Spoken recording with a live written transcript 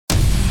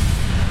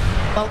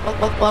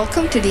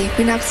Welcome to the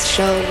Equinox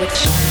show,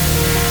 which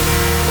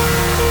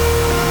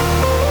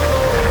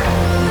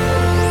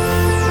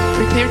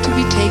prepare to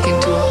be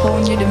taken to a whole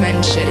new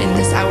dimension in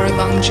this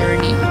hour-long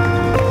journey.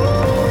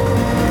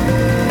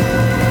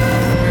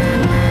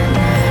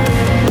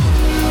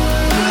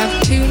 You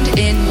have tuned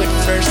in with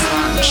First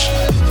Launch.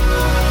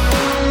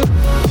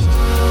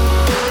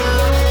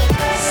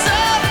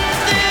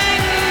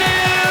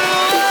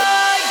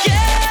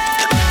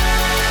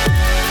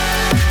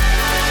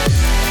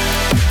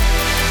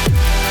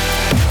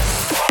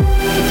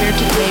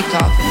 Take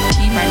off in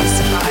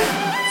T-minus 5,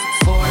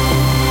 4,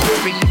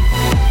 3,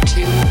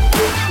 2,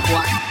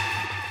 1.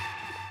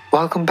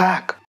 Welcome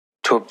back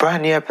to a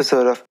brand new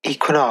episode of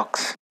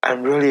Equinox.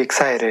 I'm really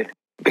excited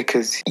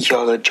because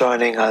y'all are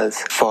joining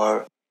us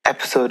for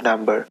episode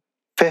number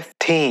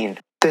 15.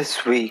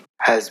 This week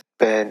has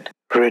been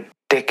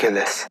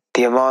ridiculous.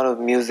 The amount of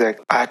music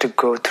I had to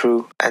go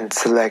through and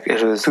select,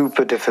 it was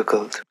super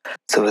difficult.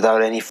 So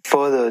without any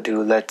further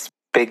ado, let's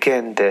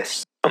begin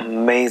this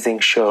amazing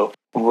show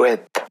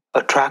with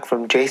a track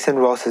from Jason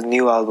Ross's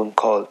new album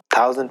called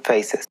Thousand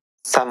Faces,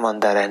 Someone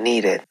That I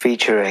Needed,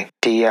 featuring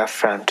Dia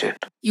Frampton.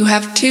 You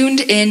have tuned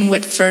in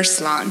with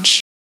First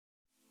Launch.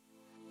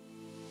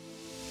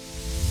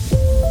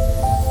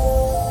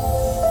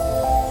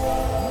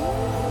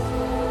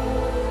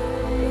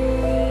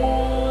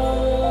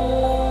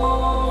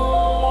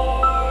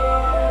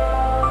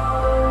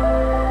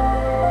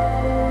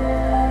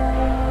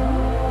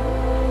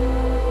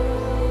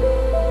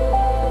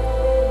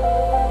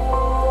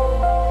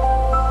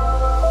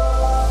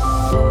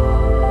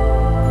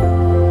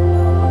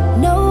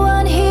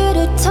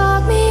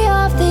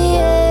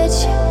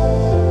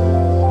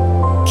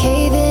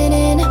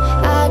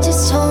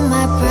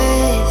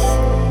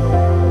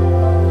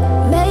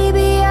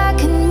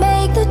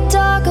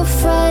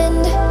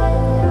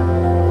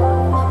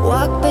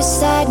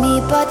 Beside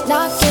me, but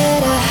not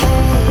get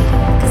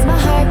ahead. Cause my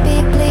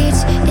heartbeat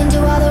bleeds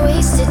into all the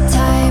wasted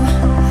time.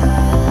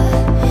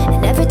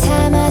 And every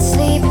time I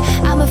sleep,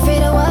 I'm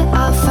afraid of what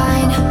I'll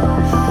find.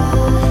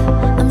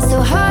 I'm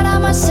so hard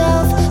on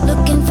myself,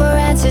 looking for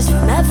answers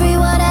from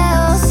everyone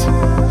else.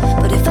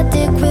 But if I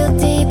dig real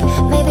deep,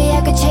 maybe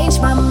I could change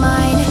my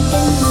mind.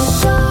 In the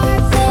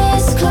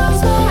darkness,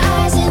 close my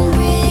eyes and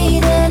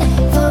breathe in.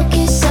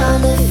 Focus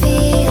on the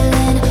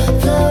feeling,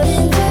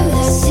 floating through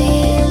the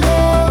ceiling.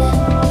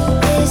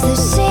 The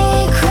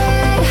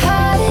secret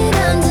hiding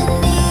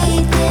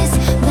underneath this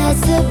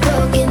mess of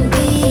broken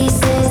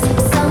pieces.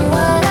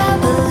 Someone I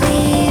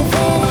believe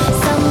in,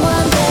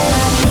 someone that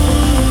I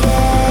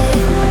needed.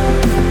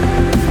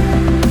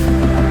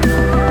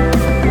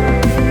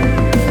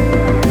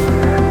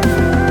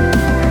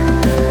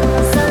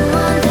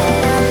 Someone that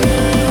I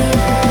needed.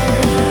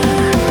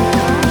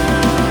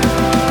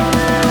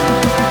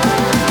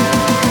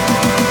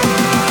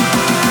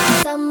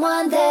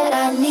 Someone that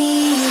I needed.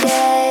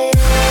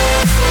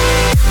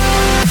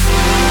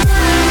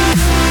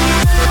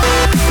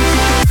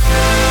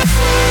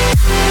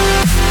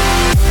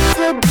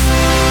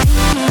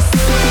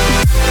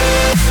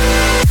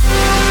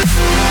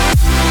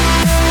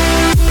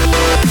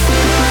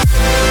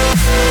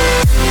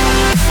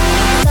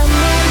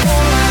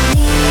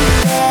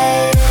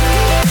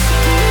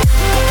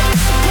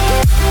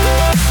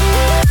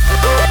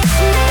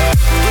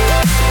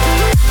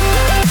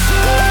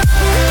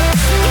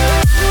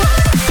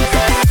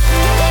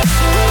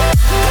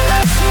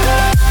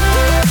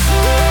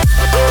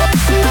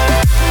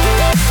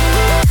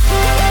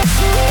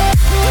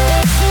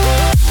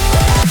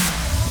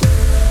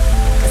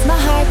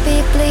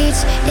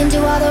 Into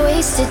all the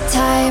wasted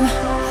time.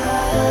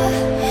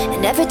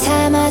 And every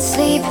time I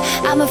sleep,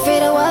 I'm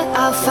afraid of what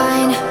I'll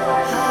find.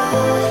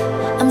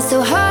 I'm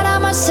so hard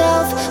on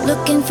myself,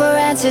 looking for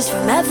answers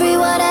from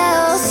everyone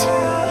else.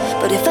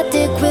 But if I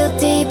dig real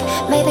deep,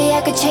 maybe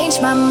I could change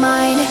my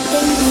mind.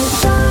 In the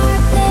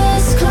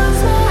darkness,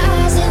 close my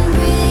eyes and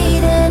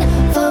breathe in.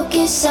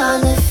 Focus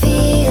on the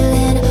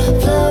feeling,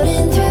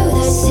 floating through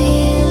the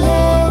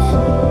ceiling.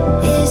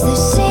 Is the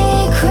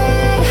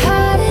secret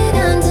hiding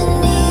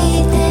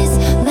underneath this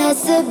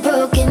mess of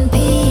broken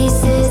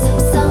pieces?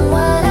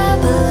 Someone I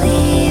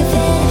believe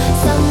in,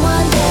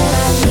 someone that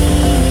I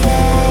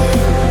needed.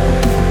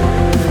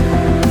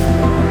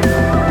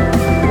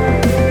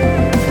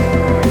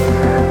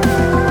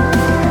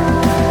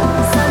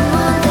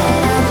 Someone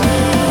that I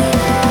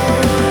needed.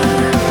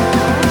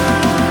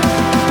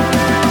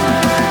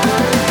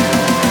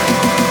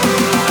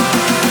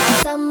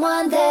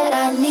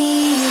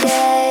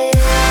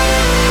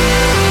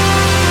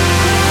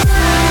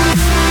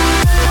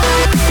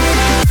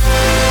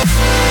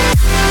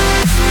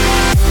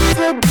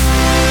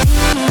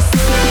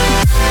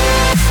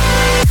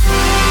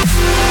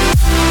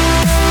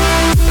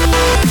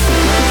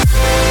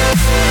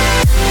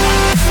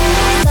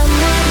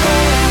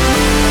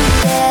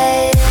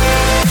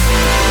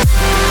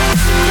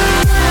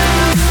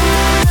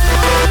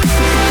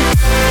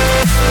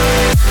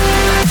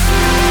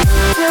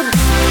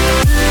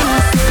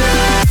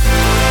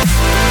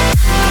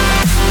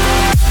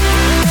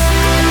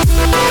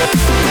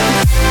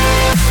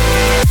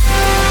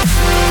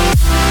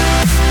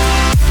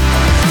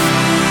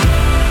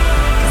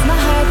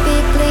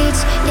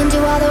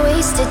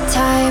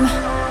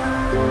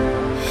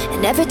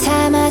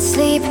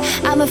 sleep,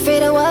 I'm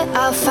afraid of what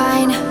I'll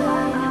find.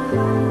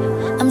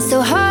 I'm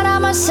so hard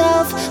on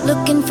myself,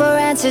 looking for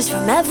answers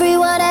from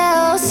everyone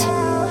else.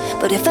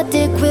 But if I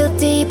dig real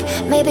deep,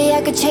 maybe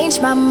I could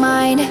change my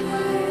mind.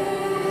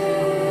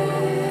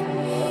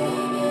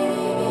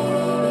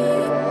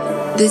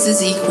 This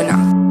is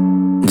Equinox.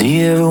 Do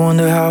you ever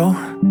wonder how,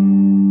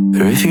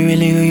 or if you're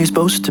really who you're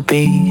supposed to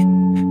be?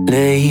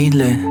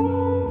 Lately,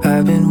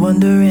 I've been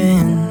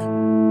wondering.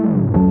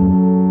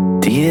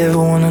 Do you ever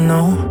wanna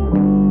know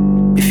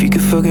if you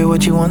could forget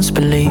what you once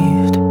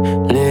believed?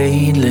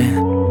 Lately,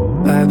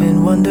 I've been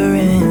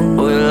wondering.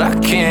 Well, I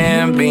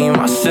can't be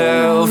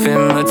myself,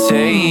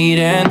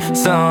 imitating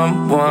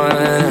someone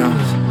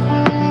else.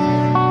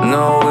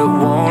 No, it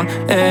won't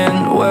end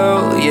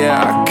well. Yeah,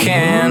 I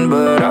can,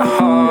 but I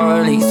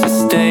hardly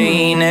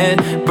sustain it.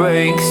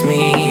 Breaks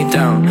me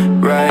down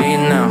right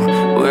now.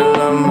 Well,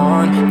 I'm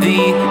on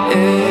the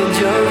edge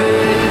of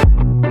it.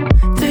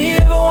 Do you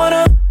ever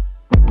wanna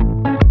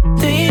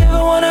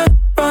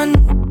run?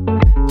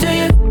 Do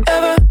you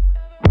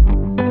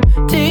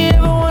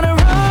ever wanna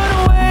run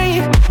away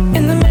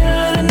in the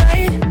middle of the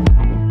night,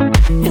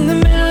 in the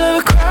middle of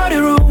a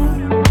crowded room?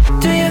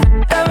 Do you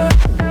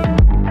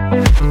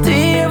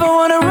ever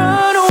wanna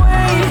run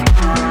away?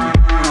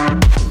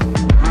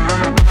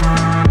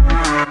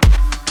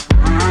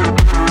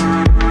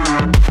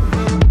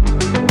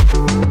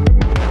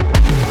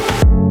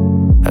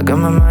 I got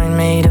my mind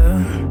made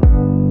up,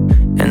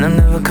 and I'm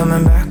never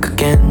coming back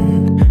again.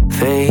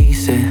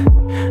 Face it,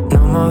 no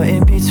more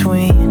in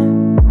between.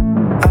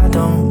 I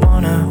don't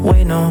wanna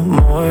wait no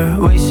more,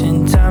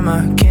 wasting time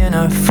I can't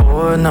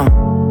afford, no,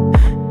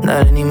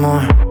 not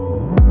anymore.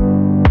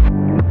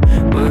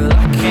 Well, I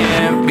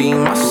can't be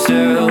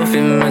myself,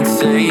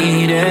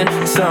 imitating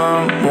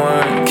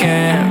someone.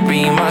 Can't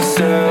be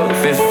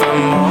myself if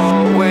I'm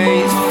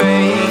always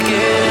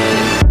faking.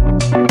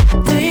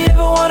 Do you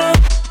ever wanna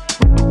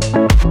run?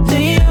 Do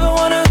you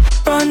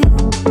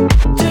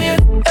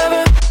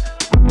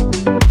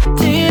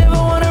ever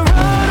wanna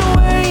run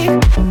away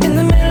in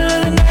the middle of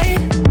the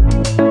night,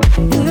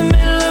 in the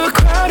middle of a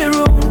crowded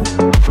room?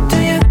 Do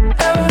you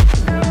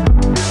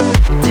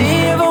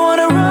ever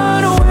wanna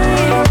run away?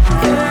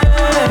 Yeah.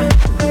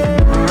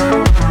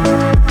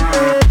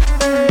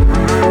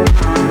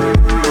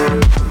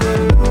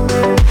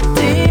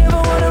 Do you ever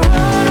wanna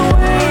run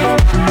away?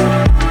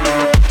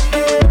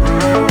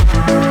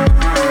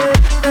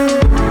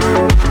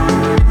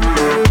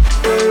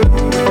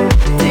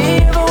 Do you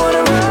ever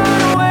wanna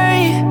run away?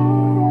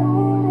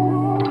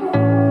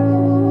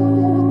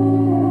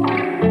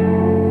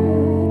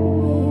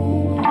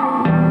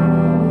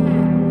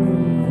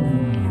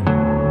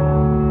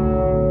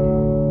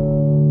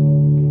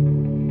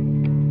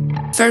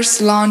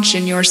 First launch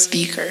in your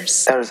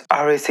speakers. That was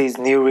RAC's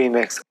new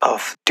remix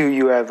of Do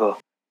You Ever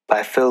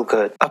by Phil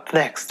Good. Up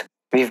next,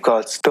 we've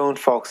got Stone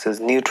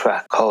Fox's new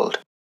track called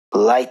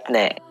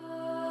Lightning.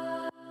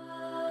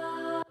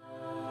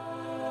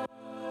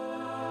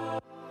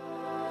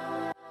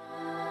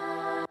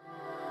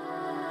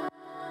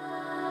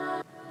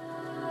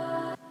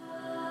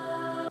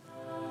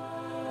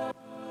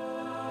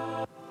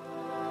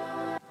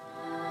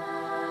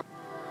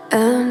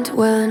 And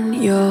when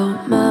you're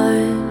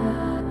mine,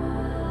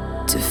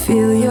 to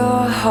feel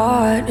your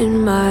heart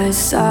in my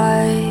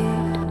side,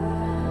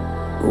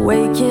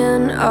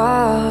 waking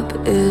up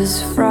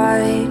is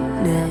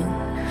frightening.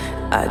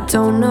 I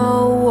don't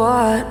know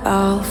what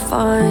I'll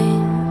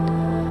find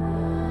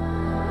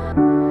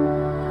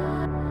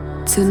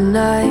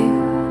tonight.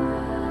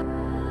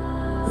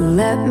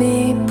 Let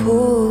me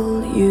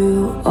pull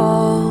you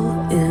all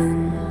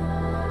in,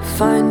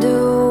 find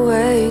a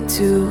way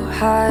to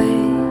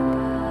hide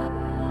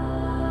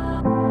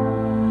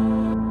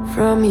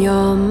from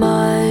your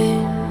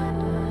mind.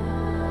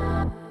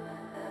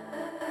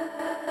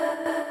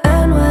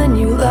 And when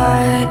you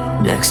lie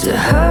next to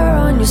her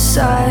on your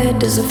side,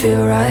 does it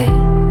feel right?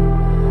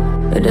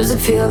 Or does it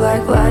feel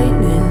like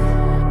lightning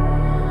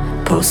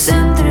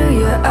pulsing through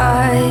your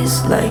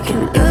eyes like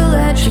an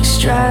electric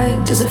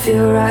strike? Does it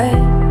feel right?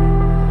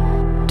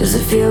 Does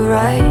it feel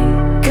right?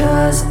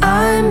 'Cause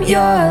I'm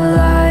your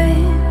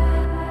light.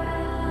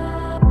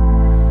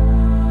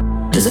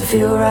 Does it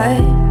feel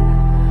right?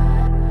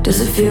 Does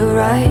it feel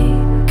right?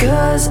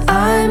 'Cause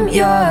I'm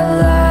your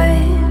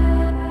light.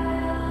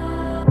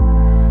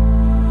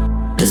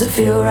 Does it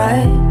feel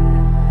right?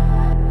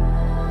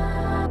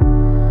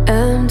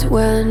 And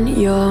when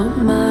you're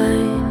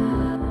mine,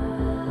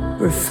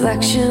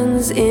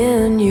 reflections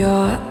in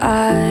your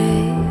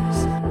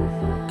eyes,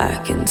 I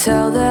can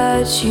tell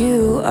that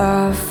you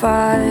are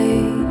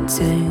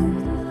fighting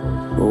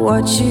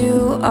what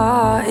you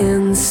are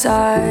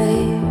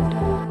inside.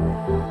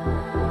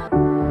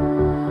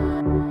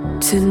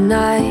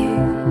 Tonight,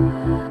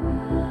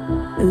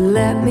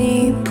 let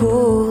me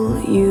pull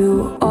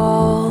you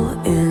all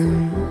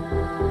in,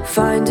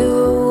 find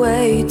a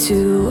way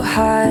to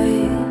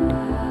hide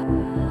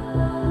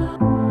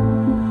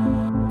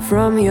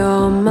from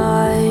your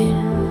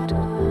mind.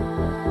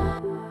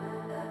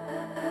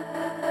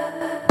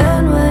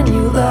 And when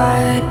you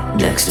lie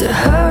next to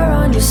her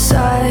on your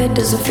side.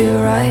 Does it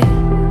feel right?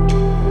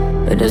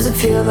 Or does it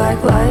feel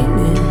like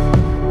lightning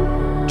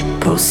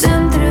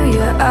pulsing through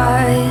your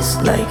eyes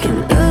like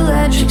an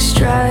electric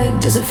strike?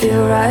 Does it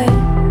feel right?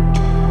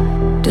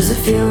 Does it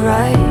feel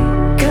right?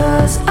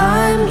 'Cause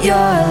I'm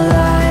your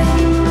light.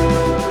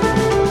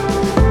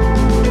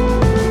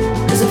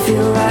 Does it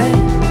feel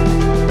right?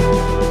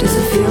 Does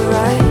it feel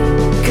right?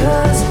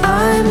 'Cause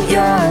I'm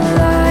your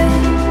light.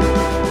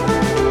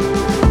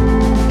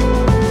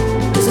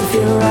 Does it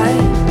feel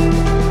right?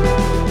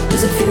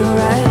 Does it feel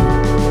right?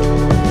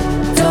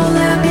 Don't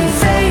let me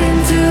fade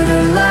into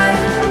the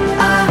light.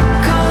 I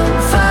can't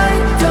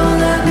fight. Don't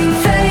let me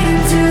fade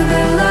into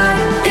the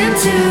light.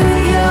 Into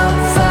your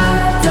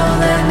fire. Don't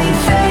let me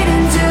fade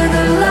into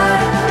the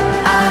light.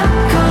 I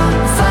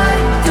can't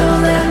fight.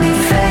 Don't let me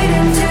fade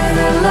into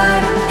the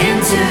light.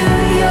 Into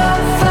your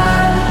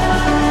fire.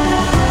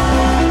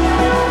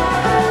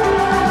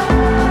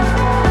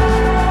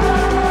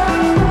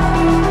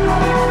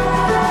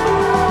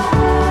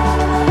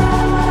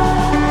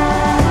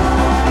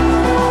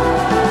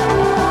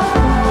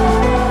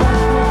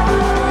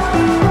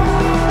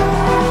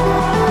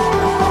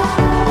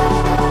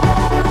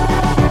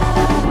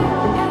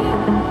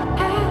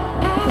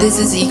 This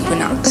is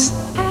Equinox.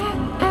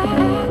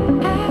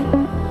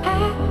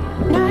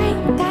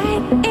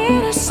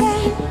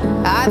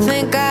 I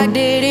think I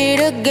did it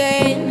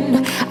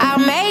again. I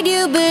made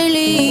you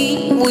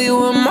believe we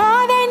were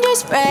more than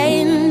just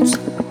friends.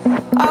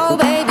 Oh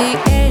baby,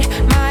 it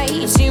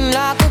might seem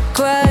like a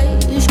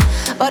crush,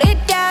 but it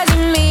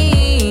doesn't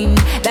mean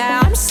that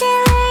I'm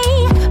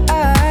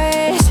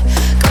serious.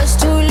 'Cause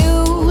to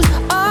lose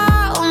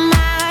all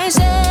my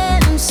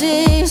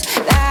senses,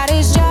 that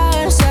is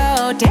just so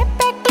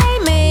typically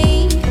me.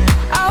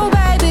 Oh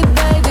baby,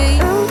 baby,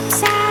 oops,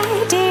 I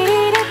did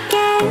it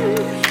again.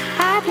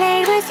 I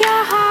played with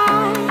your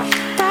heart,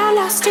 got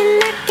lost in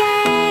the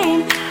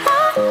game.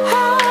 Oh,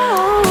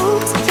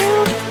 oops, you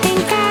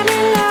think I'm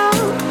in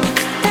love,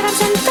 that I'm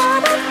sent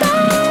from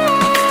above.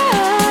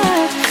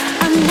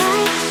 I'm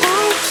like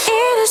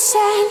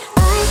innocent,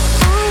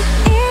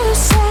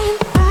 innocent,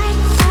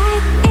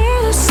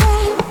 innocent,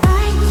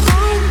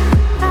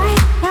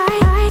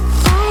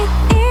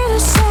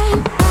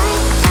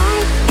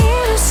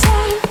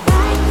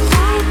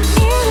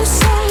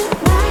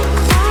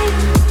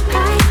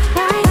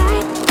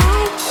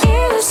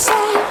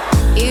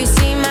 you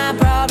see my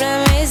problem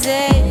is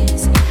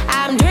this,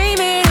 I'm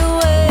dreaming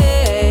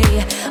away,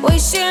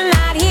 wishing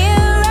that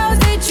heroes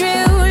they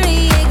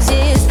truly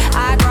exist.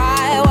 I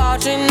cry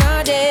watching the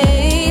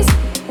days.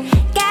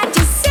 Can't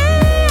you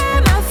see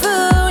I'm a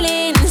fool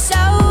in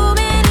so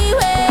many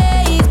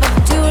ways? But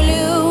to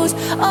lose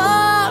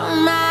all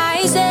my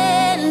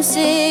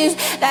senses,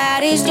 that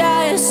is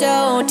just so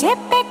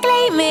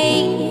typically me.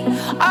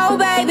 Oh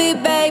baby,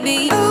 baby,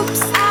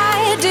 oops,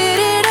 I did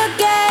it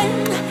again.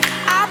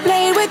 I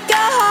played with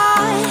your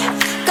heart,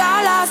 got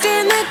lost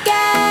in the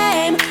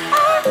game.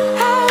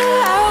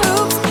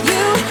 Oops,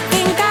 you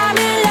think I'm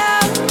in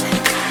love,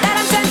 that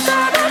I'm sent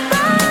from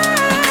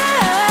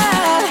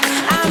above.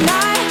 I'm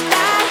not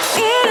that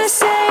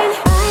innocent,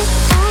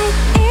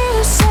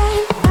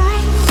 innocent,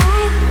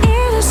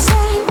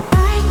 innocent,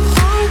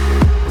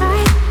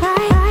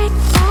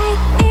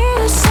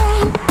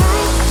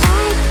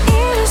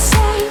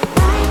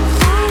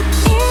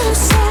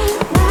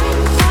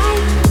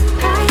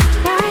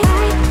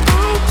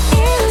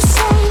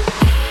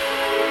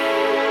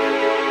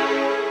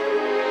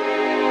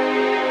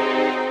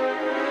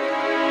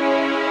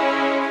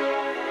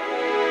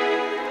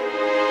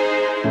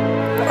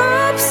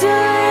 oops,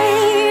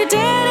 I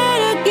did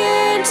it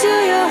again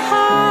till your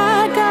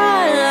heart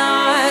got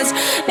lost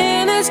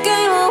in this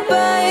game, oh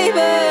baby.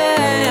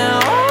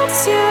 Oops,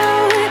 you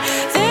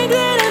think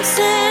that I'm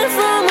sent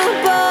from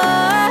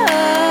above.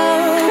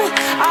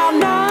 I'm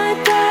not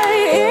that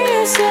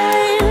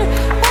innocent.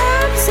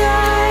 Oops,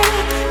 I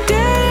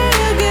did it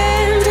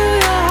again till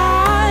your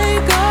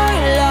heart got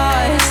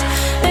lost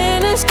in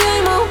this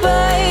game, oh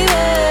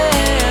baby.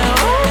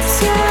 Oops,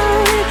 you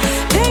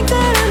think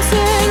that I'm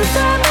sent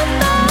from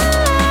above.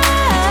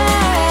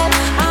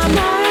 I'm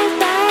not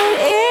that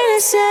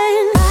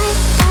innocent.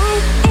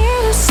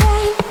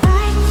 Innocent,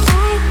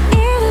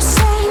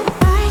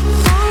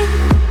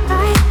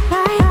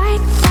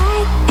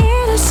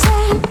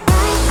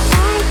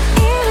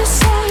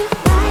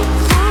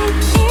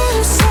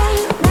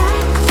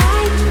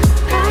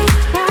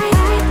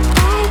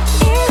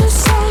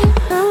 innocent,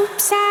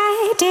 oops,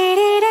 I did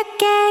it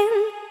again.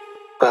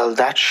 Well,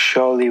 that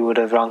surely would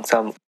have rung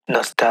some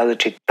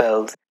nostalgic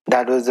bells.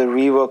 That was the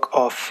rework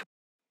of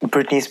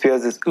Britney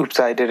Spears' Oops,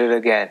 I Did It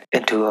Again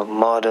into a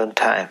modern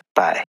time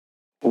by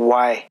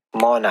Y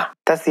Mona.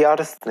 That's the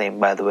artist's name,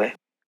 by the way.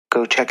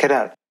 Go check it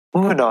out.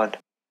 Moving on,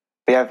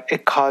 we have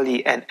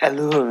Ikali and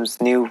Elohim's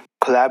new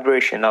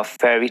collaboration of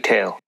Fairy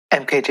Tale,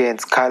 MKJ and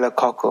Skylar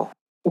Coco,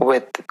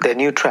 with their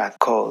new track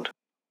called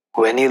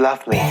When You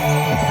Love Me.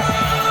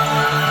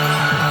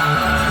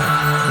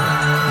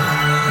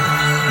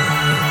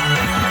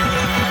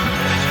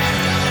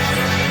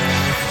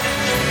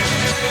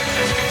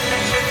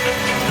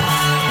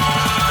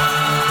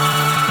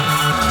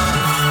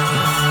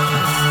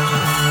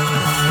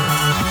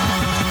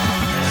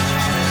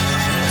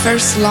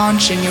 first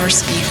launch in your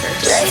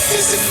speakers. Life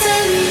is a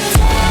fairy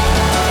tale.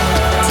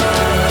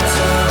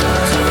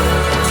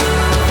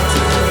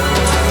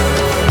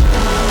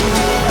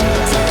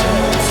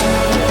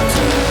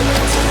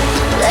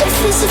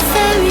 Life is a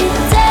fairy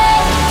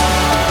tale.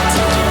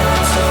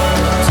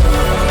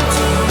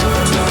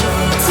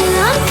 Till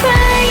I'm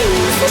praying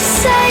for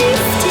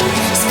safety,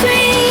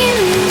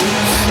 screaming.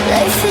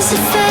 Life is a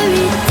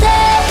fairy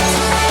tale.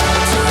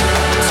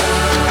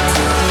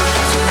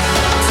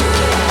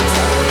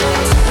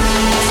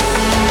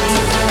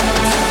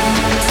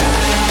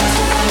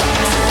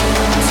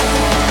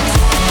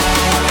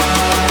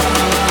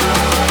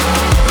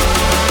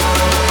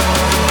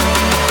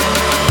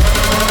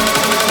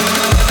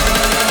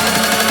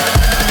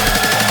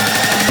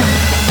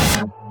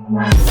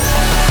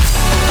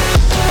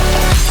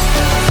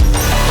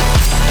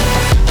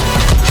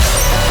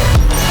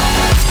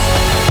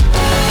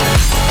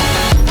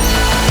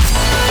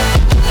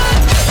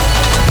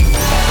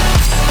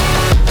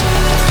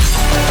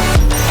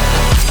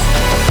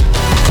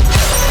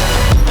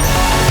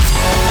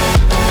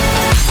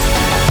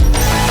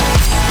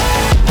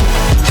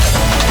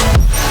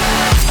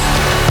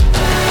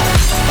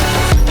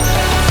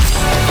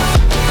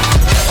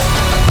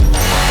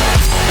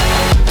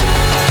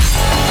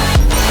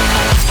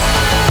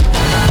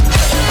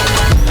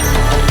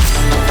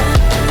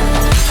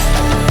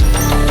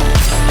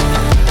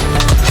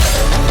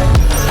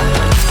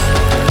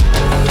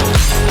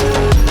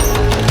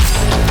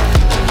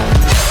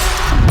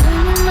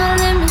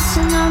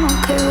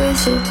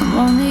 I'm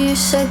only a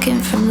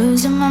second from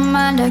losing my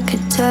mind, I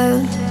could tell.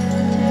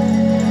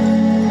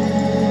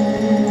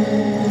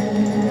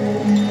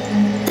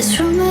 This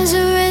room has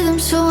a rhythm,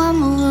 so I'm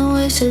moving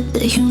with it.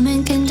 The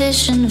human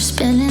condition of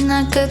spinning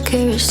like a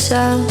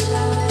carousel.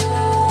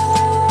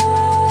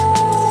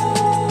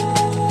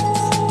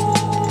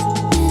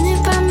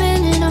 Minute by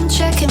minute, I'm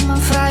checking my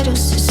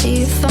vitals to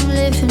see if I'm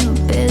living or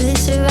barely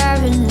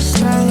surviving this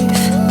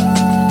life.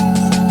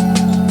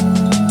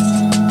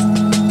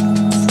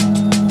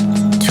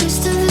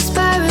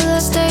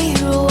 Stay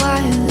here a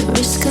while. The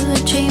risk of a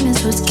dream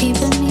is what's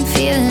keeping me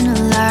feeling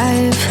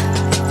alive.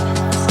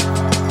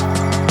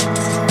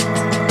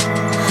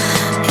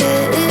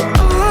 Yeah, it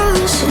all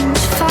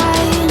seems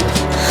fine,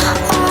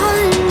 all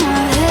in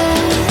my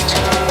head.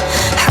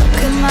 How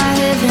could my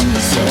heaven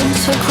be sitting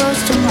so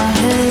close to my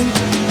head?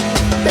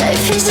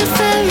 Life is a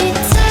fairy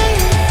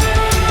tale.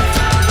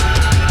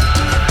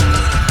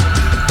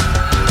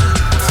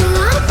 Till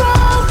I'm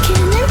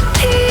broken in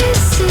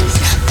pieces,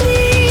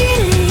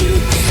 bleeding.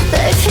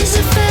 Life is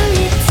a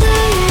fairy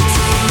tale.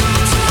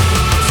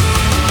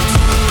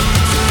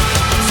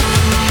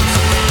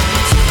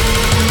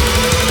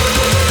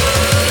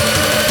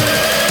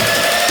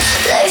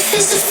 Life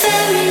is a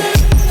fairy tale.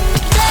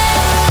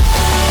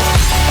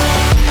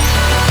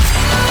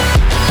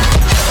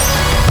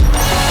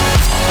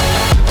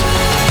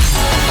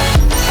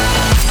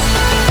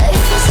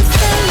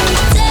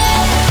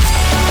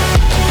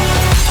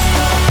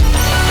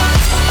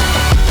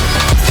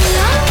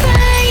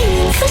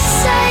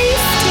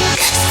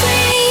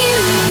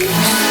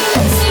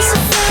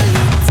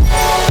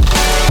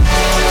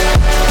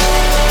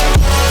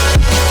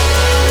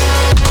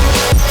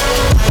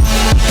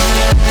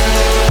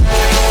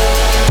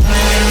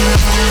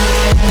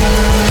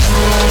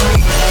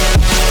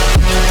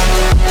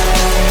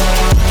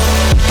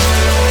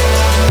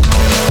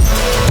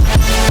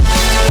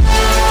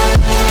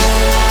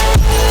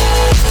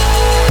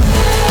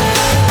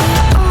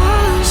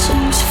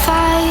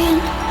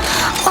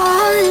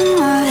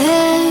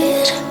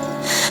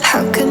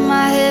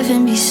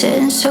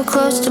 So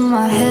close to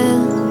my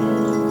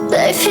head.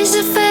 Life is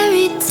a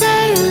fairy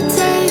tale,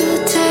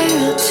 tale,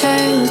 tale,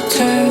 tale,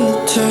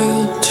 tale,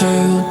 tale,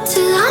 tale.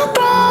 Till I'm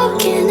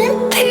broken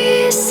in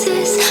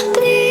pieces,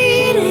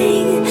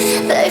 bleeding.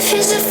 Life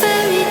is a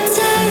fairy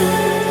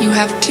tale. You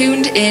have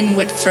tuned in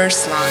with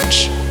First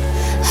Launch.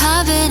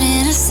 I've been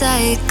in a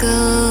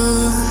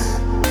cycle,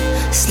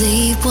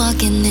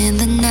 sleepwalking in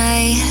the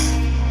night.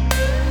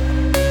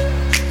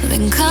 I've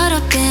been caught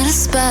up in a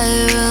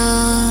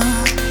spiral,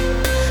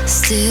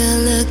 still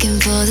looking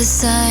for the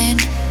sign.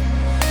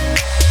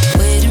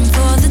 Waiting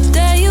for the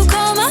day you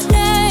call my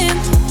name.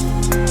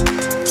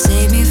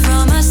 Save me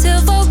from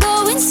myself, I'll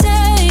go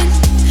insane.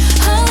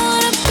 I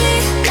wanna be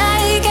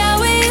like how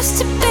we used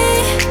to be,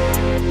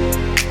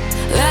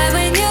 right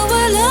when you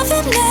were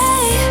loving me.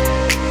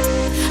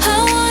 I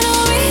wanna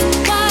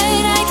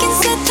rewind, I can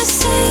set the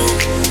scene,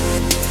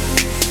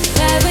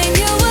 right when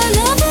you were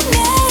loving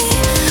me,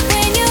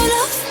 when you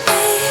loved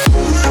me.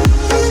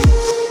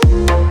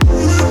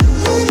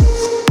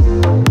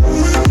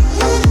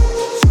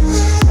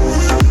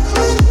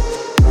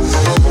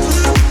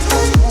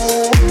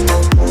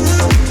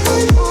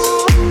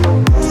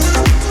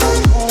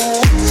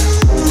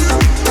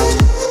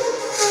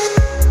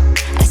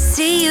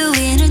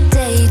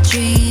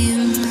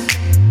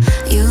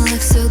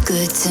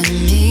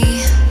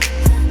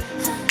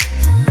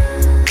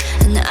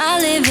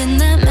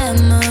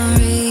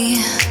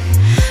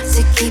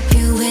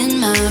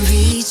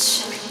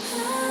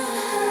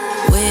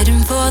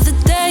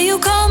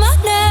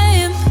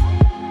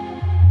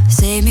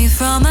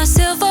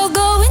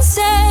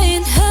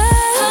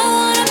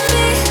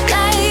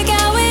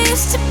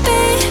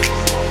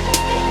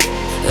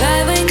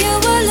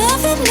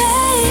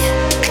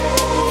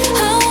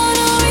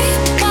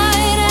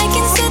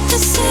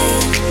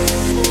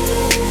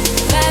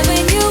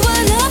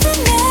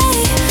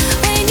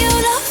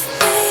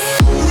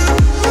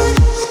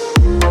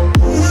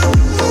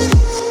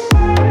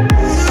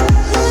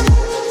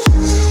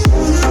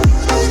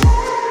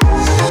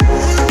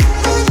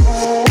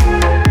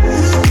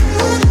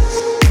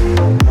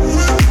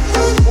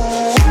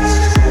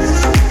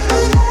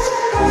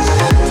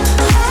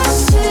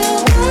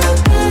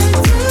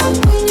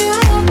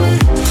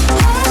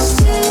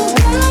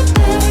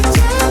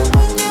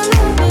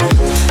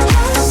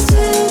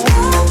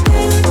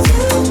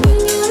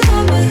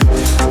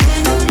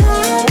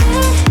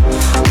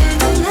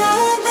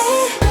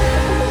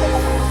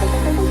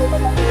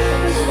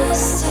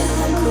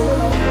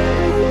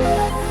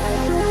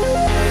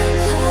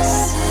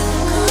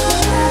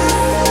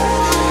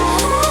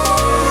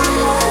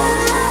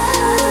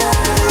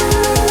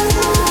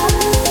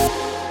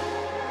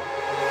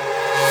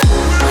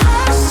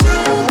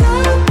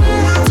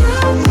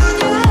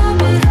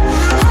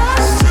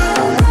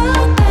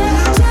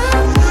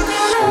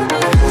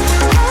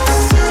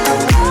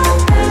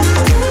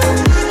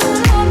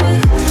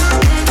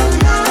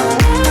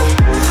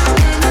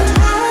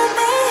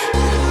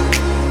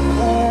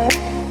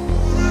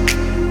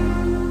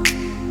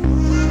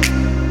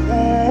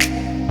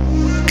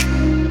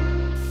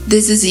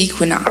 This is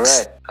Equinox.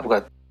 Alright, I've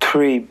got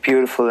 3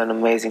 beautiful and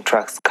amazing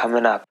tracks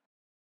coming up.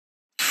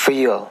 For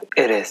you,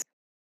 it is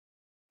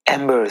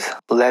Embers,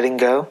 Letting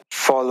Go,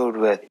 followed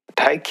with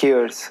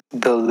Tykeer's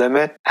The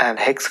Limit and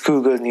Hex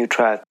Kruger's new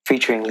track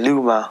featuring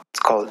Luma. It's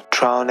called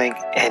Drowning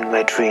in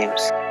My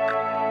Dreams.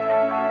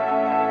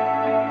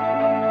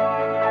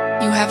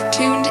 You have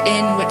tuned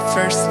in with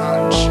First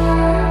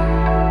Launch.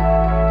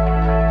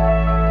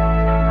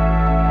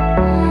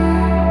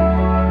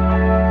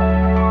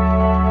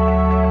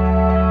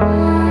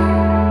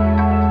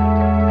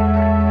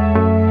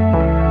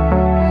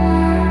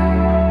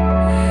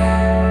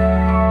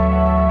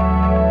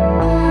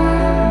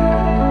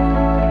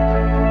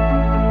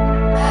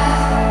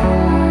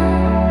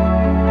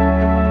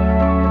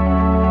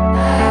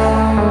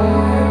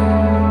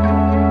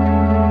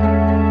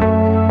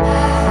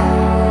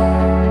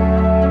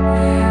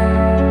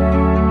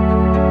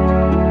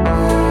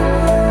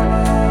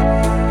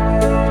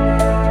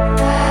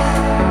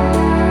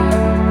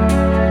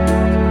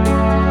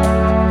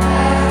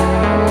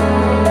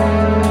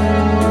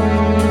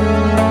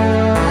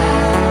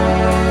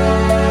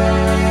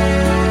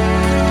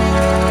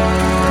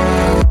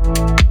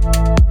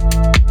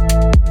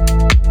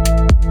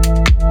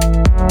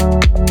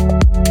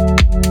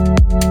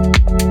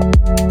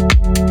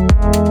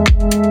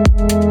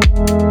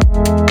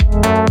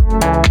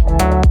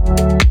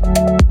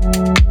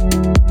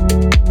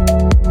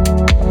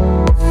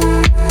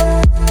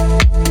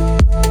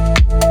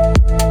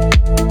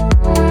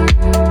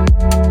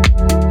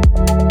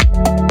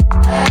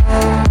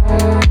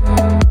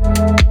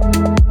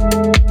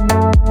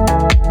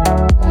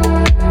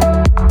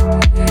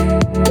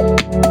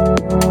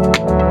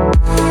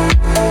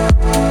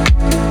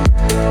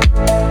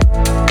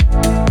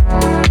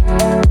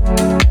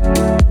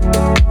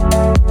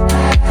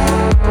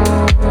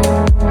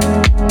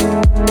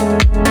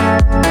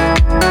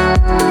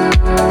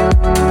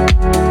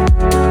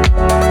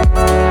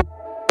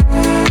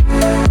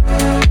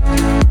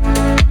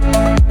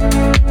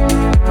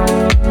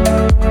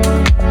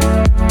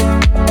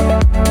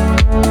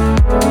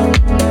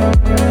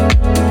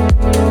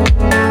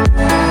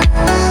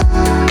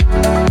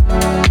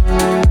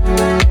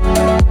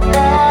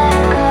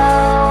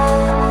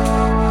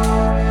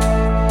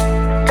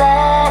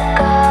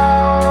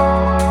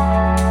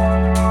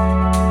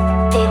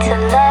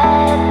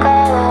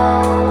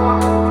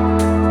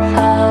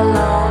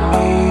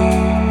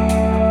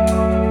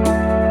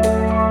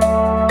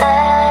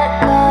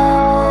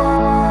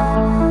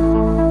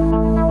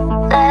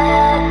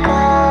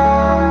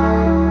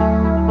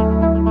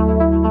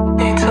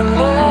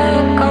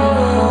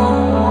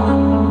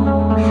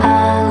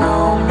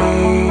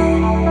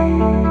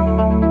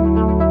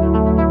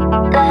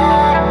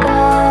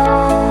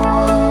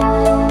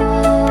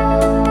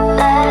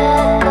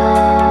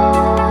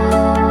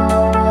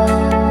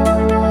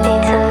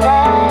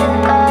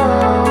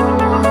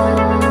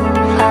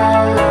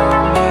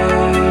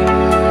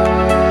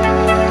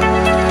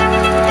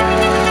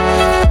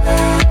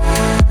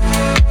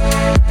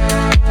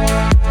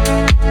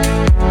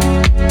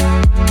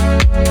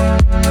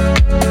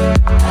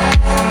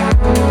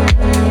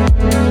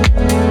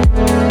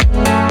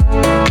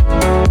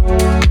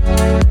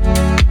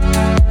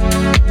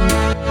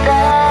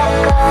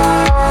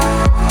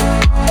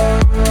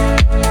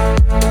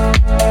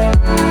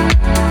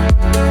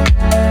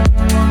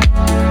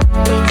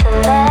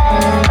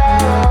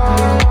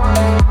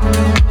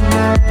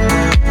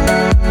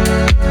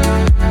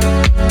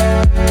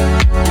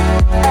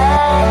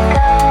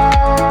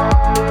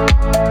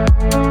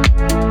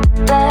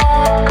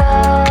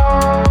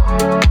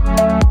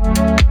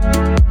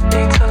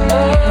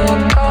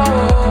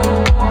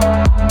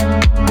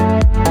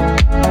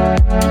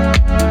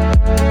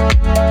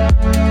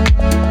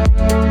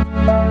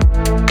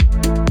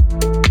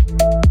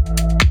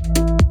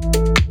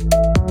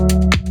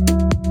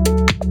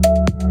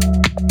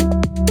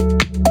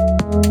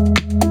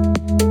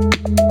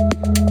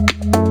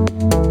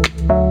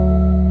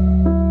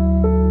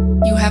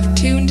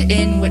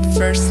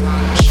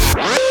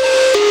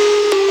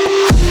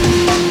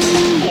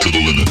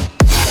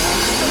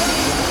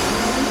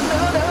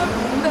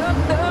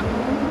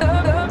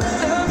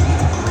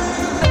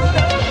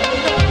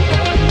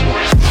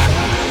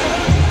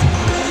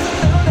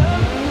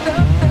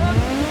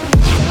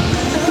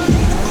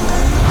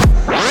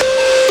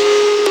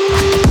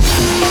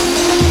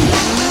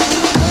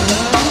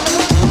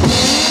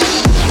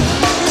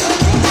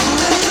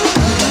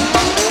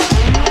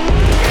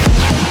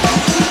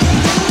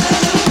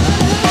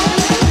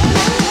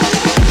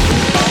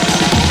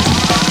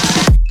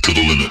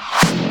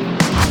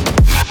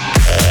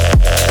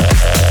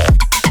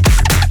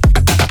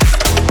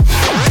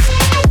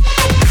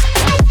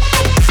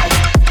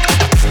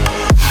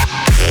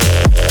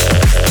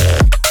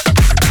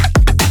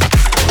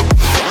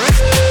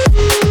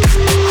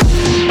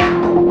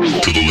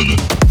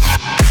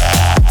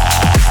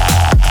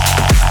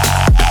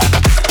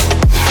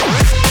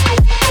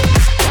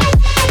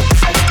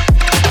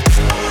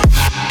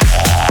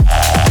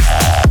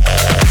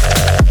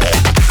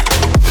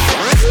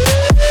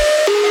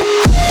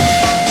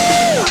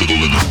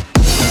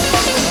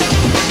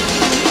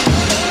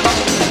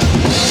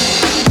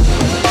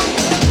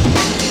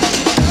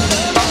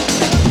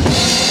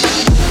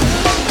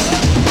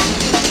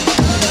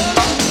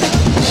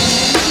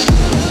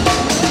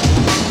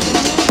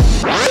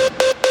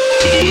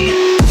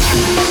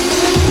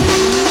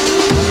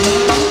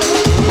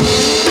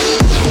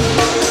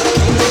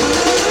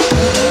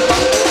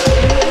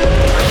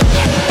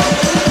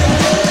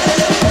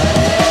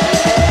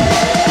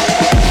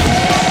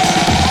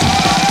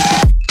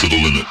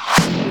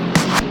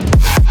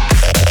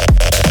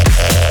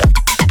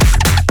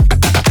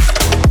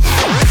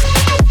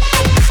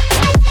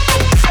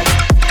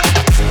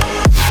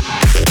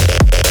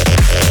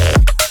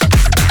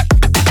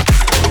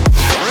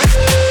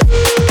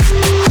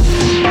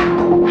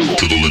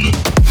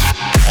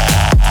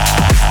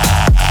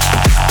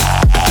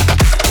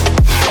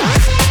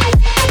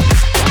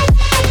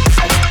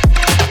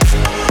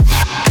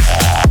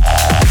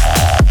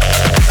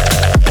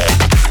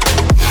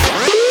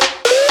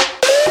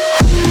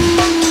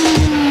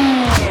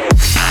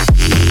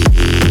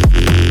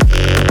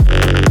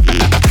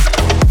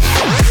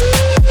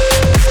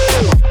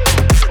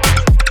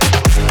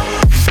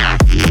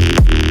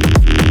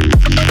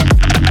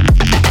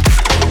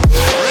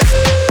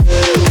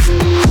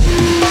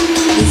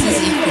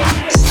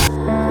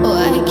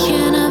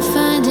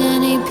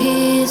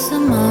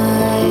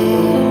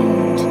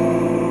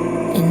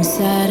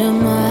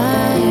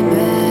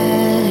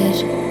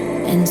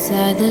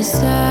 inside the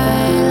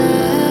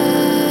silence.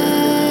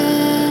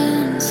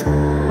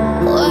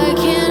 Why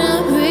can't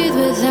I breathe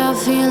without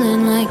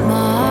feeling like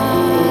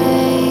my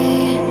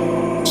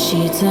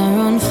sheets are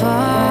on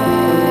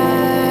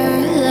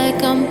fire,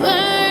 like I'm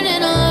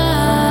burning alive?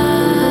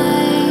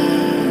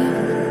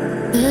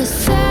 The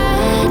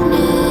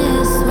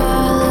sadness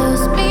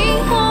swallows me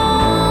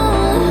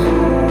whole.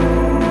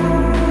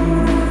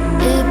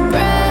 It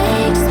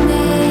breaks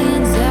me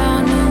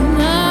down to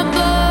my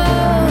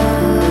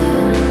bones.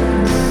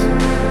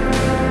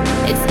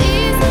 It's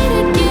easy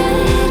to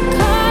get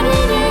caught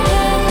in your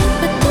head,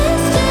 but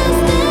this just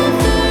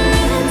never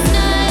ends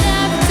night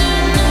after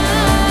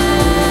night.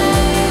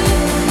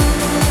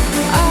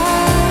 I'm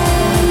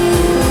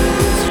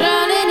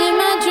drowning in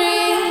my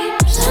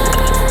dreams.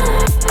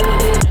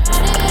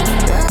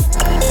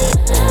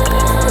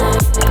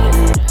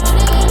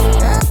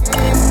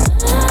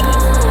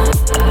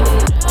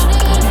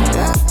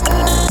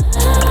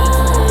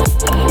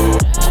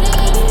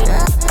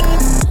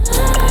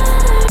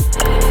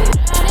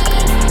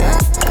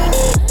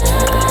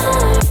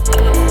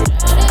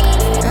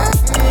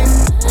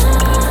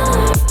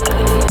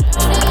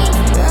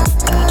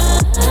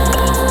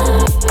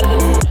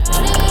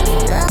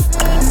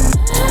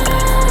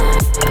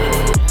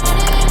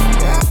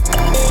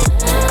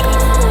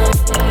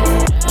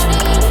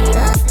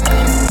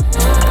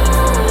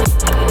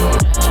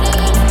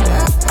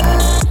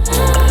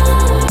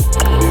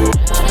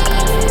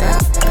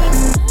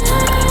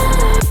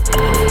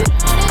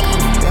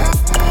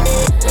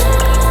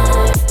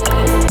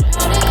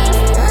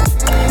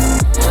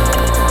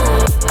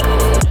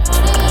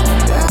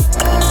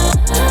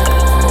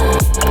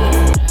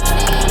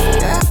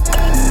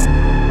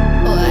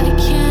 Why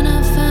can't I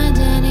find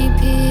any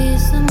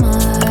peace of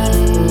mind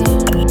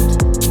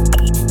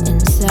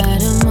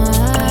inside of my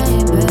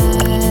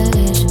bed,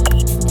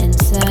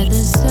 inside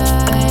the silence?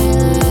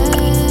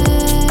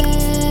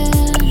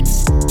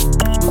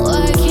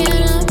 Why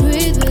can't I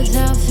breathe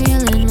without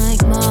feeling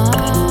like my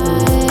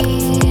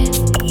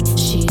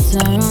sheets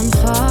are on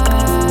fire,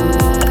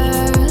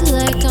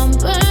 like I'm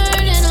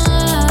burning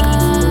alive?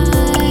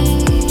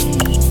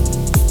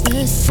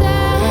 The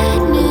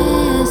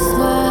sadness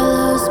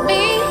swallows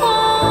me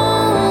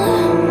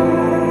whole.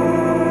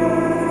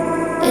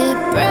 It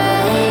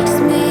breaks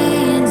me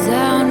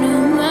down to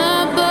my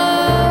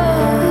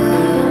bones.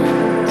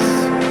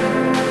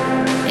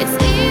 It's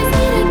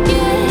easy to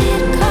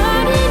get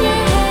caught in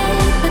your head,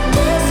 but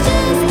this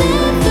just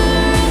never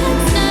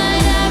ends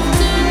night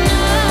after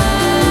night.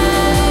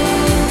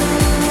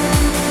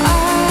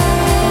 I'm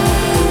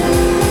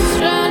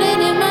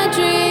drowning in my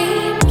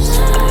dreams.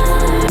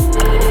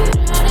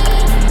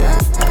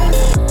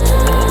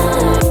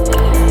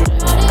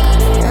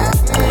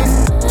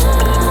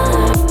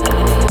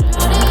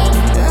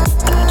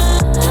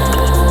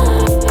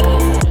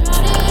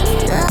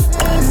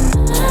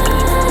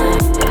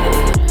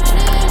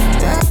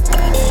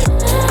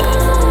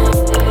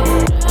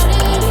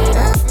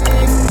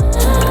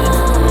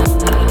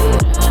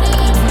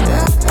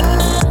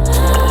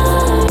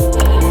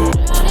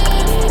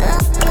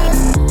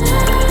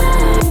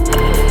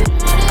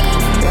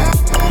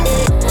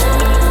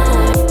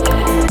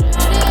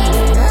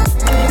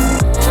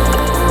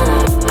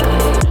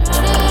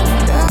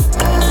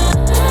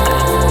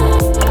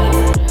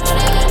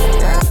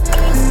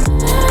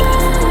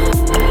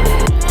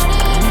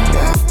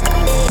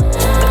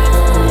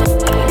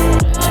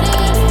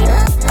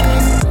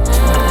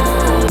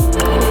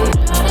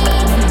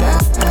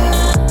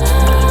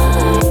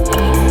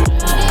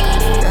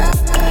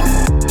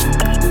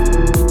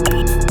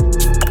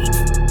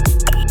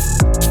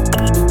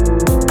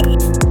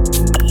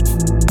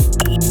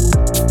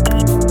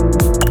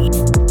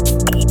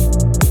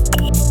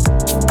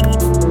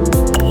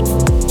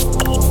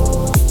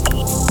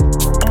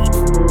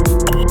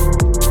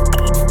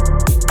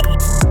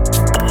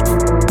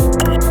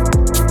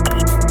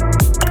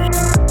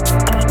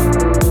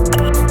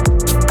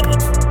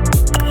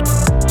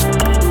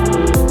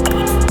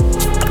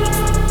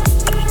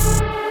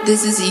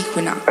 This is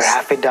Equinox. We're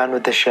halfway done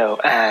with the show,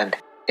 and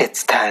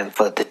it's time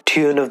for the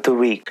tune of the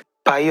week.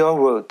 By your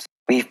votes,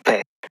 we've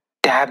picked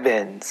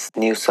Dabin's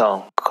new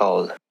song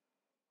called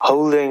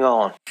Holding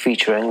On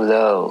featuring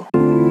Low.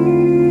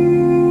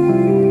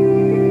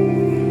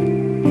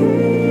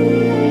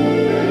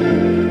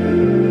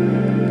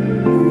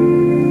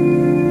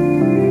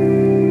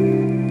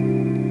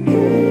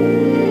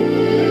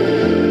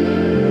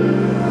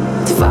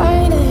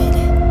 Divided,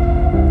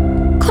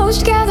 close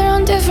together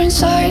on different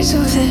sides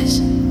of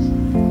this.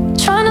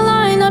 Trying to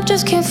line up,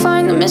 just can't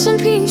find the missing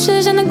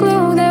pieces and the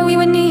glue that we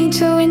would need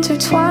to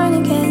intertwine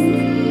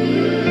again.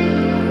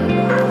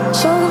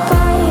 So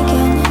goodbye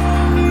again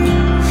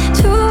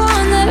to the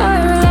one that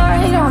I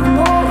relied on the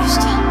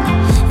most.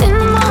 In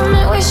the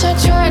moment, wish I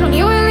tried when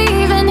you were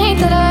leaving. Hate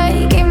that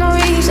I gave no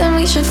reason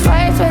we should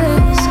fight for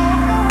this.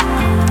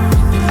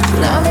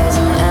 Now there's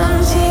an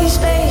empty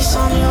space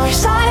on your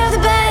side of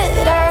the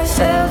bed. I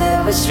filled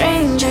it with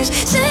strangers.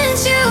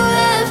 Since you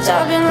left,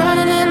 I've been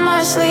running in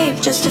my sleep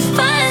just to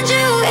find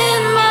you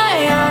in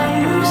my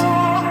arms.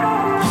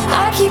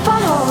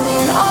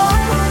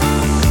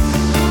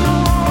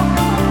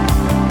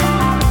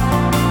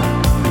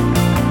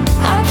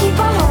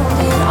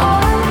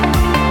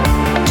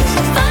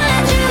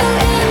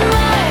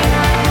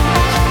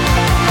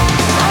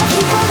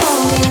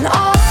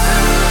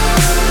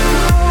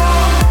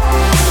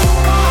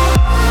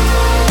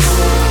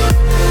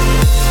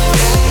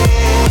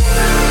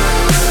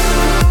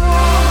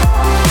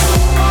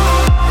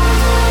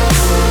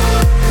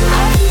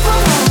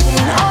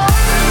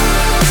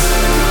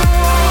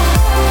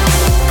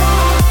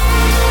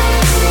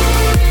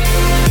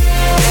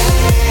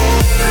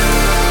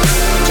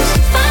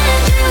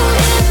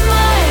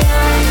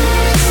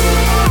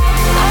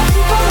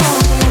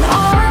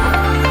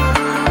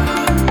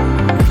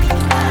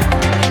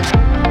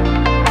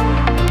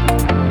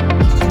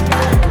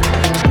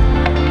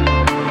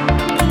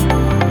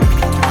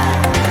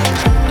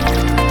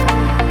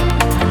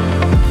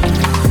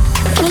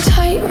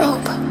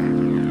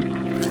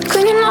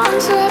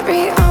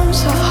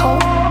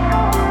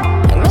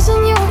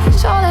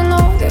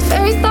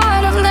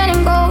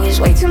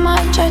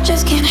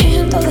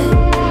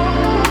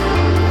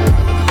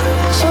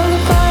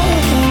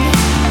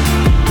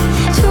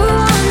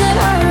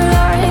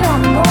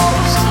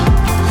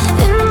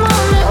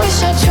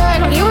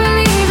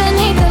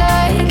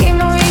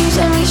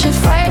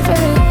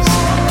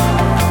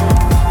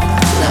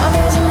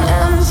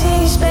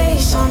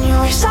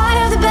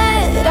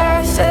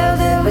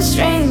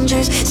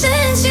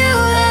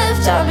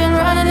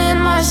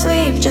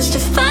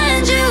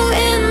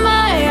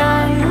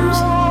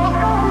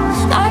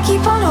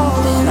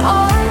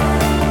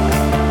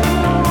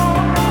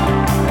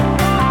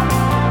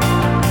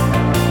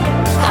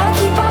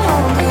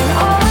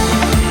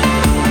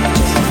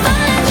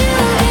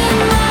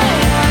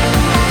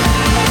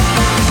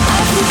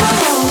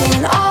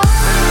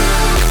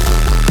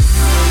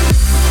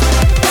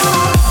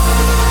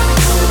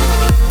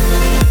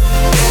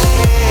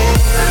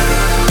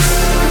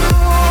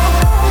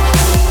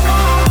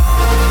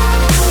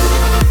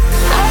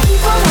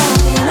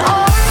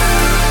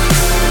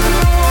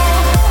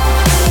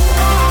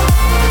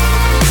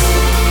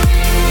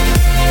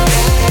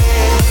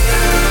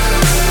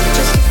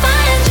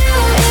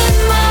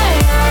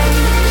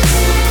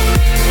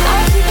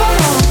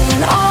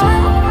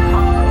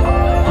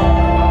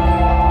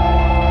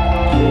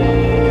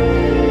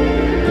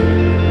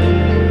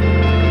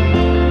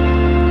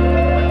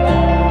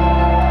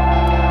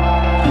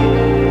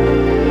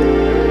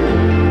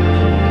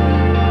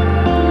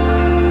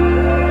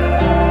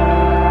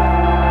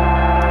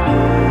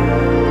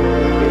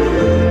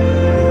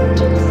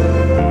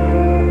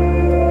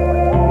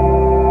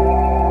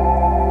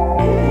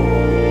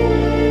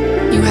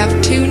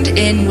 tuned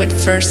in with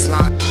First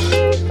Line.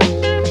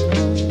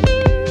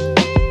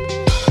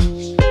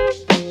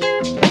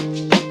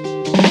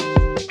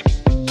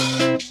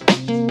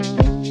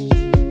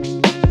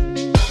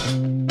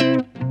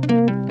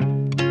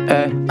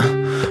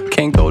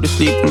 Can't go to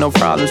sleep with no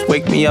problems.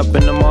 Wake me up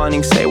in the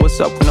morning, say what's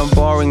up when I'm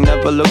boring.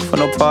 Never look for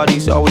no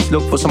parties, always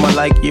look for someone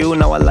like you.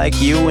 Now I like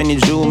you and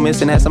your jewel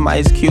missing. Had some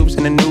ice cubes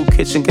in the new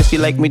kitchen. Guess you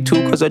like me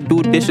too, cause I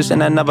do dishes.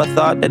 And I never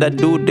thought that I'd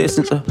do this.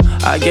 And so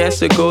I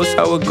guess it goes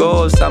how it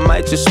goes. I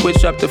might just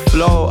switch up the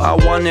flow. I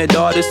wanted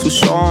artists to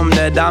show them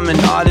that I'm an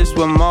artist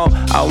with more.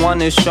 I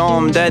wanna show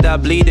them that I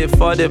bleed it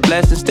for the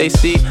blessings they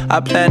see.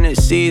 I planted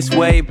seeds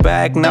way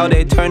back, now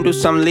they turn to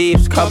some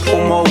leaves.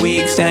 Couple more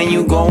weeks and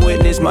you gon'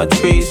 witness my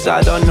trees.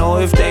 I don't know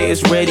if they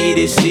is ready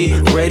to see,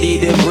 ready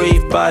to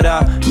breathe, but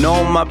I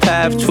know my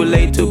path, too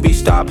late to be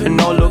stopping,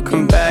 no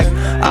looking back.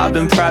 I've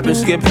been prepping,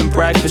 skipping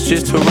breakfast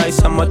just to write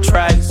some more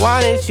tracks.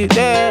 Why didn't you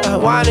there?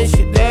 Why didn't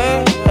you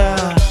there?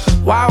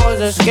 Why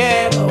was I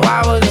scared?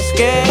 Why was I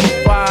scared?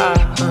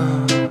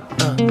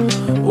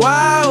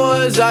 Why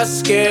was I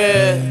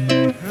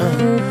scared?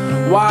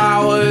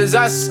 Why was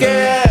I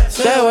scared?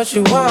 Say what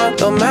you want,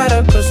 don't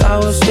matter, cause I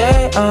will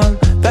stay. I'm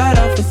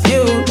better with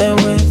you than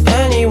with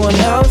anyone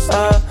else.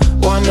 I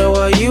wonder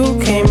why you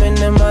came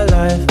into my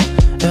life.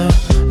 Yeah,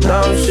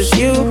 now it's just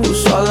you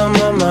who's all on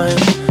my mind.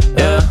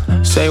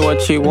 Yeah, say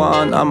what you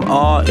want, I'm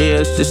all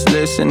ears, just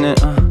listening.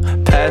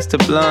 Pass the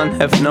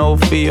blunt, have no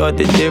fear of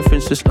the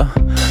differences.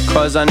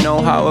 Cause I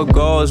know how it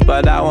goes,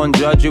 but I won't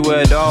judge you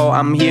at all.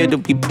 I'm here to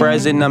be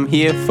present, I'm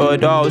here for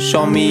it all.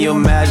 Show me your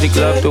magic,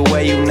 love the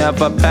way you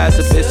never pass.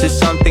 If this is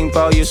something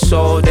about your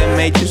soul that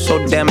made you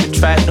so damn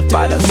attractive,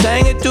 I done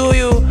sang it to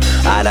you,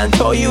 I done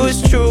told you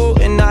it's true,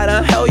 and I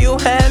done held your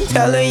hand,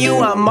 telling you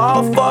I'm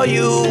all for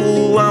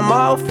you, I'm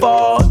all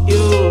for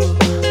you,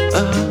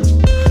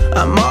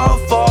 I'm all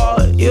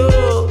for you,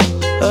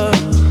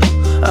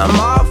 I'm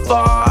all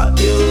for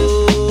you.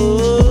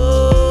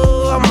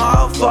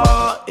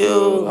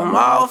 I'm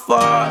all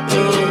for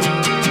you.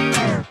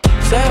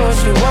 Say what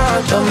you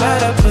want, don't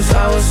matter, cause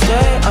I will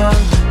stay. I'm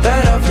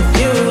better with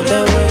you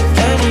than with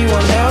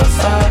anyone else.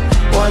 I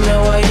wonder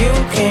why you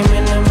came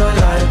into my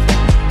life.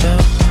 Yeah,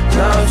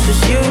 now it's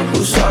just you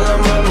who's all on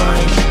my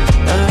mind.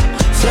 Yeah,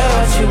 say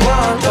what you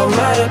want, don't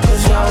matter,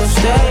 cause I will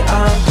stay.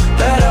 I'm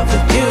better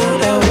with you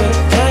than with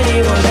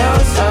anyone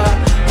else. I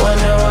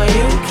wonder why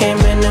you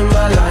came into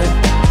my life.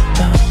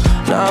 Yeah,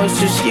 now it's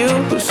just you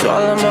who's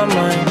all on my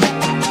mind.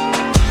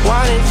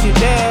 Why didn't you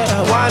dare?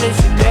 Why didn't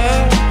you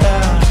dare?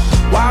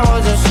 Yeah. Why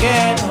was I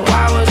scared?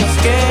 Why was I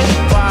scared?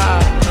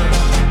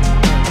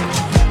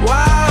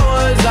 Why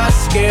was I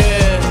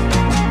scared?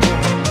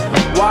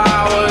 Why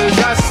was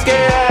I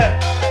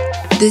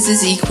scared? This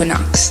is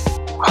Equinox.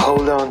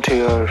 Hold on to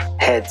your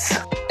heads.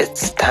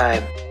 It's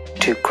time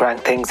to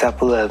crank things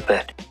up a little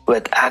bit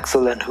with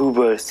Axel and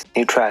Huber's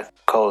new track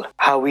called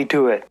How We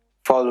Do It,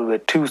 followed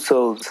with Two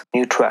Souls'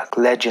 new track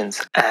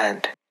Legends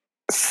and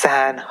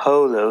San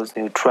Holo's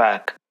new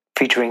track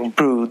featuring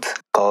Broods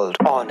called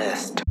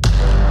Honest.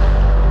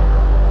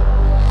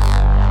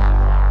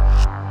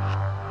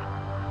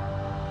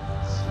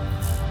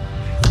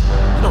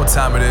 You know what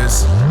time it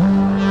is.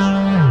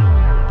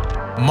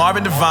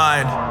 Marvin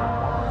Devine,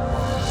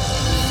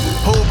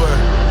 Huber,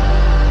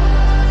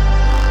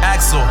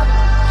 Axel,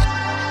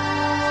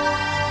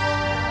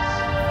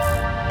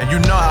 and you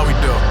know how we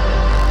do.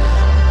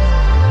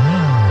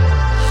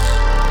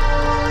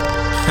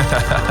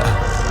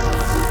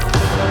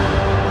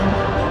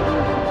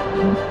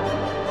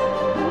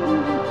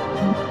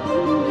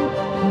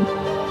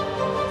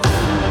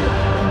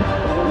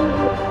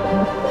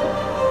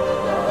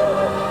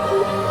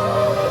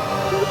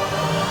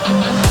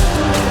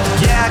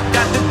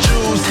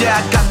 Yeah, I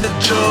got the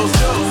juice.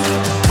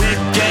 Whip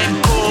game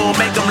cool,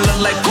 make them look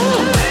like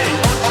cool.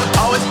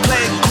 Always play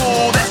it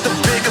cool, that's the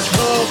biggest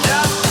rule.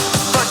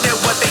 Fuck it,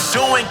 what they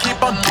doing,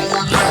 keep on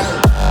doing.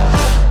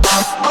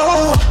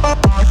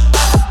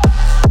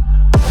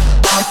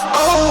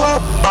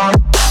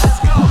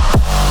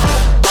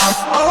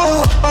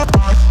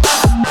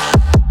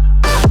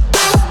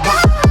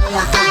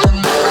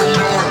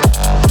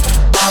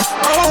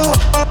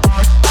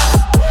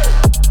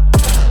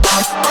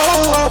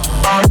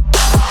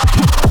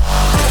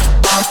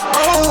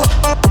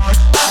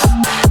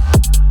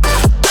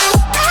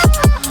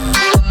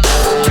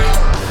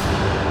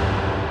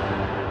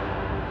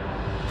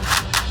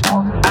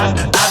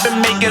 I've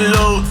been making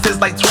loot since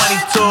like 22.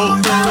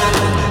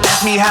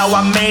 Ask me how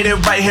I made it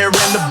right here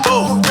in the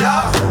booth.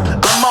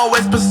 I'm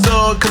always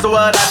pursued cause of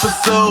what I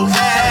pursue.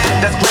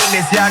 That's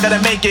greatness, yeah, I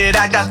gotta make it,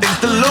 I got things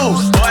to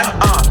lose. Boy,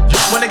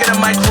 wanna get in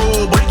my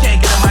crew, boy, you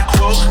can't get in my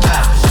crew.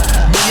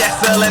 Me,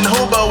 Axel, and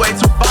Huber, way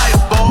too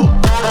fireable.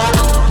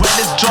 When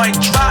this joint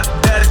drop,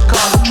 better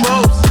call the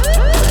troops.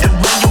 And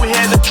when you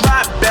hear the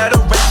drop, better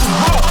raise the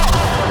roof.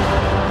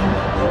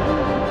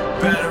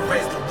 Better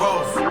raise the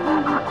roof.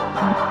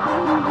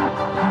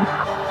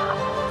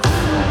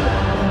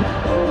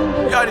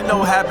 You already know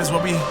what happens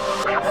when we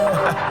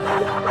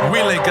when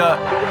we link up.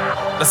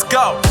 Let's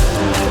go.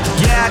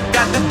 Yeah, I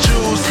got the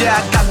juice, yeah,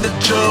 I got the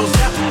choose.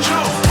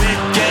 Big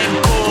game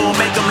cool,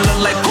 make them look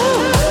like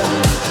woo.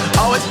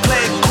 Always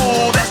play it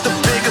cool, that's the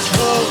biggest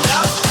rule.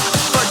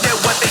 Forget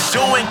what they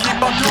doing,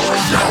 keep on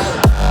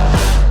doing.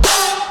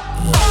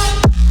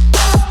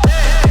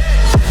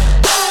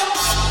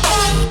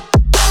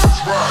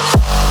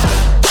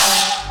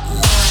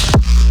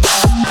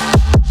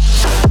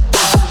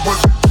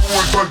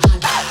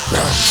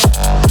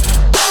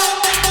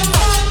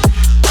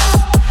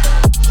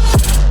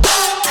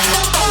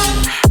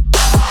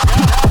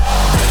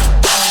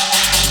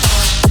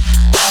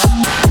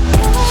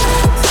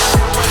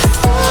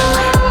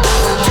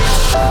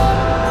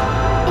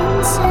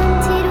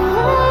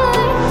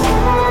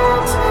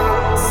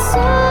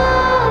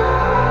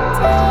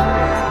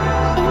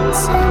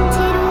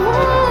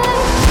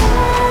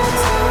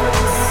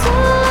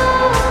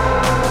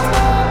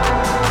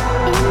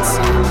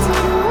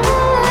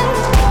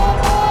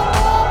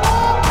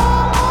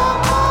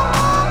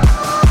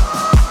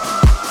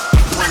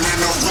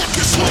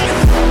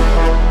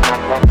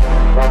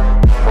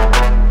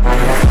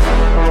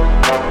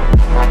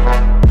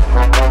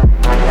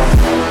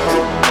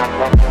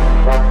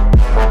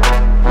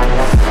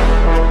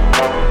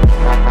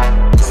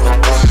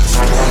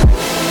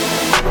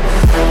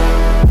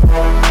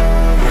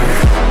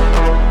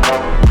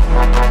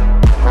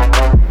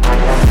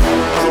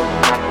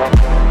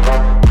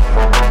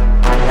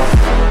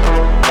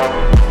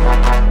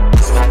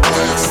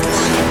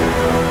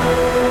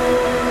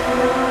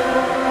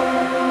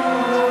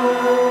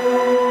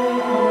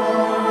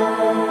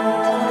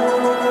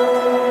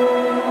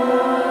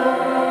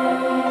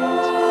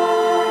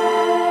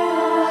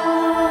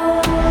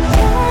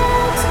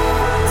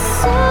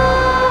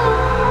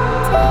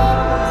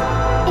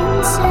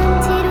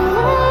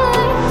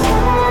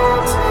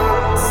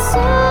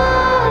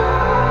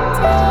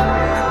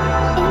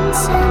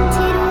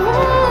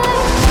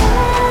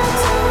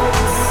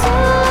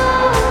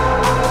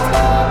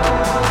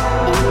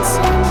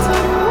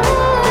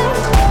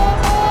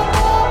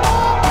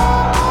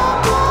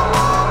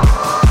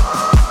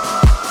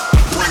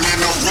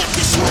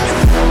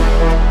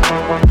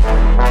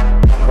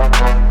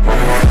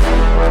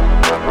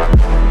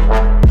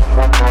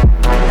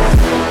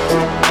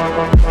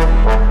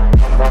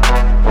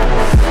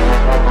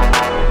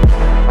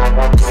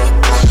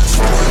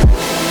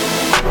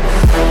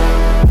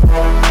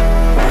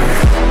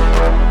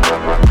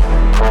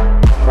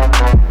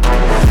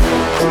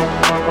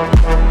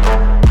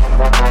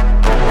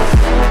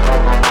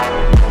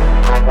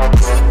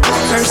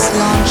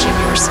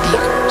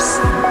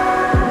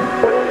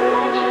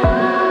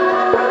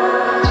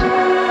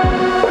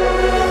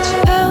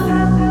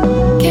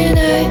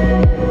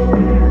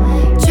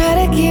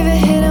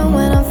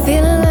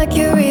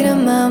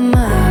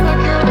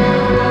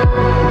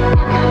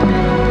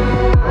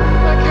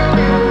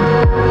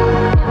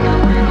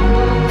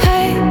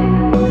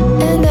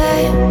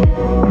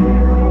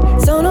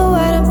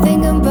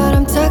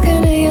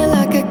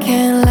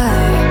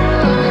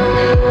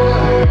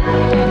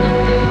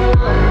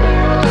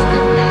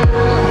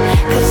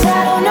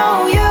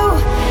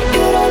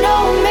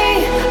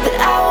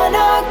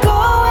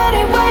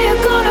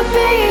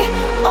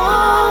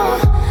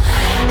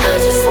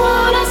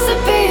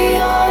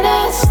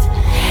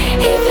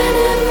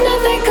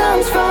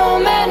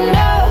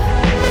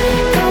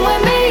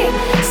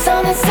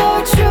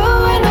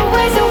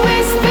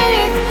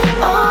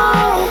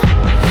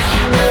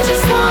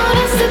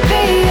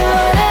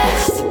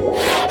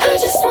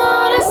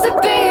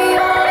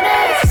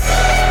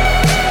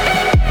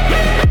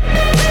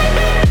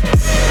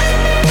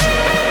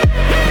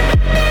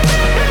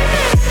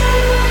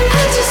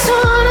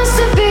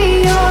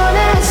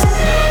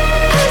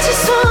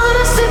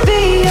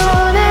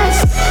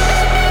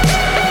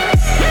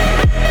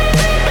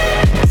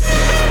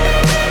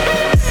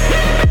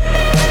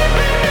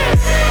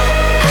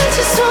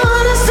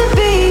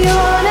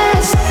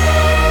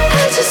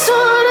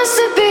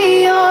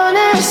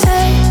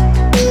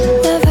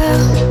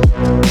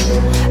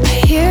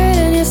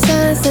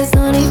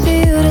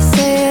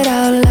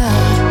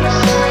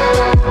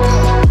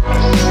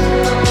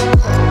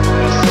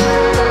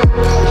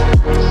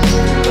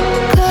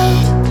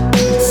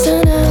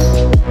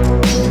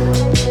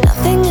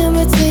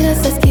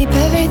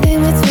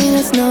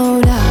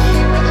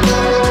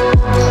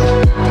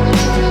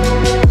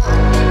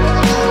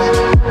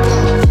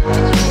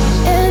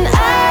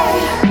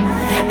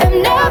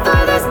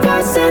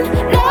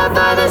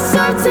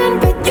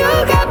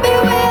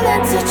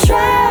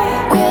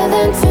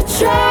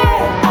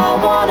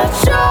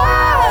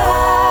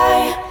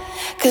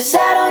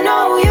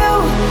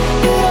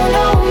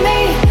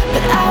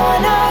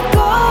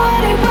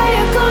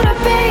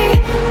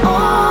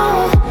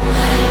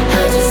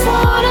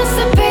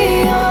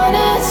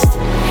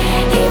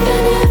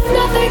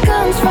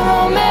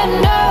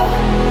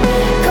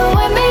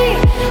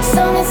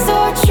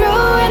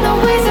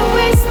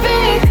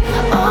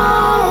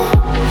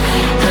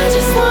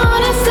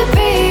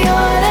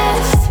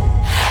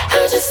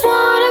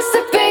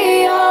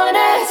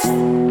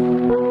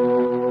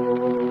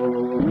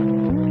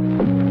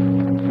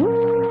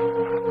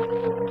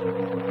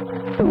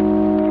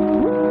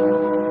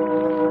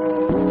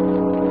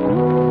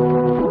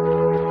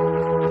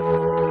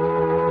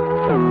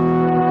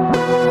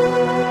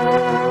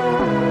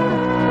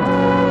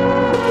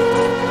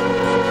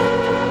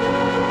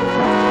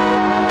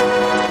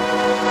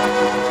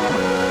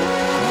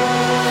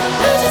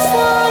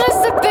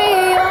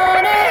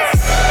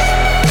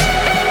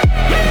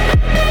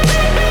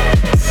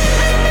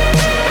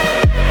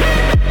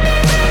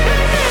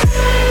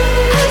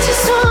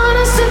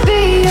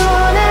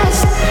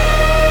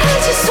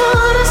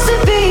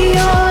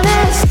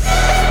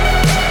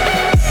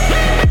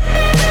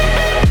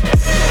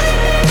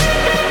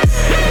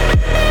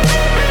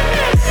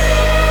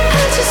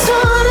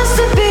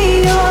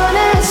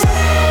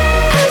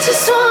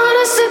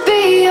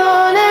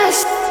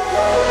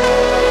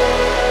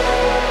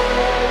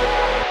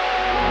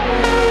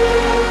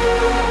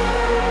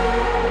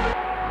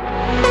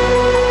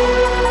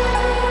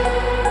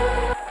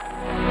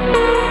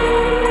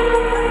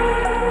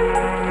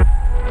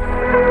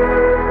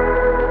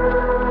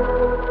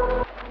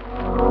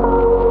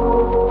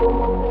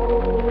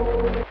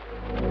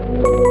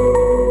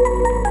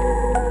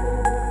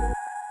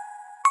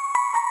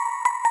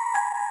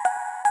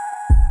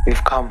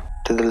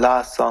 to the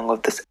last song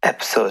of this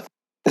episode.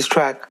 This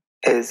track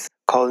is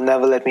called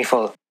Never Let Me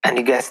Fall, and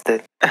you guessed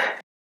it,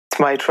 it's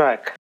my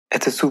track.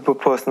 It's a super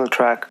personal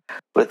track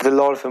with a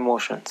lot of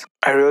emotions.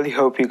 I really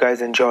hope you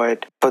guys enjoy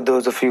it. For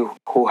those of you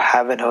who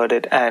haven't heard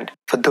it, and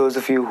for those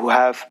of you who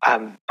have,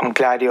 I'm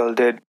glad y'all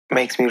did.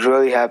 Makes me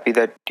really happy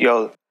that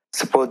y'all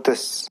support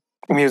this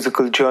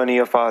musical journey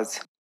of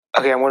ours.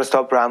 Okay, I'm going to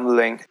stop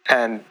rambling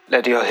and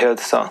let y'all hear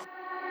the song.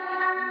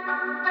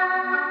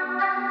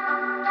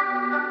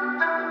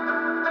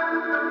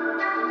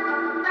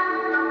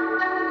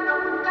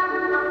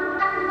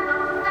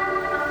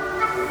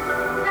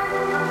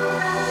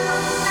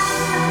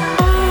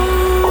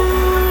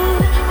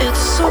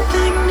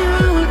 Something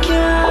new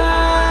again.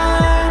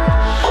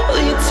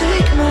 Will you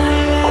take my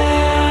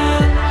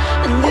hand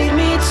and lead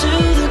me to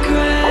the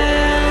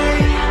gray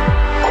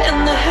in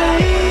the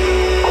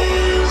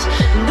haze?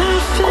 And I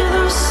feel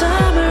those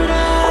summer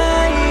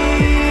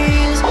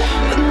days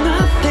with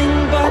nothing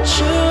but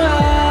your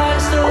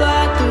eyes to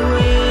light the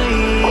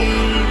way.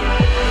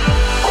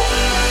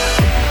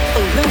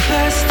 The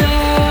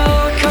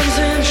pastel comes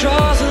and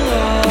draws a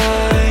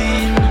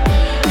line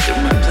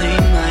through my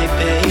plain, my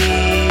babe.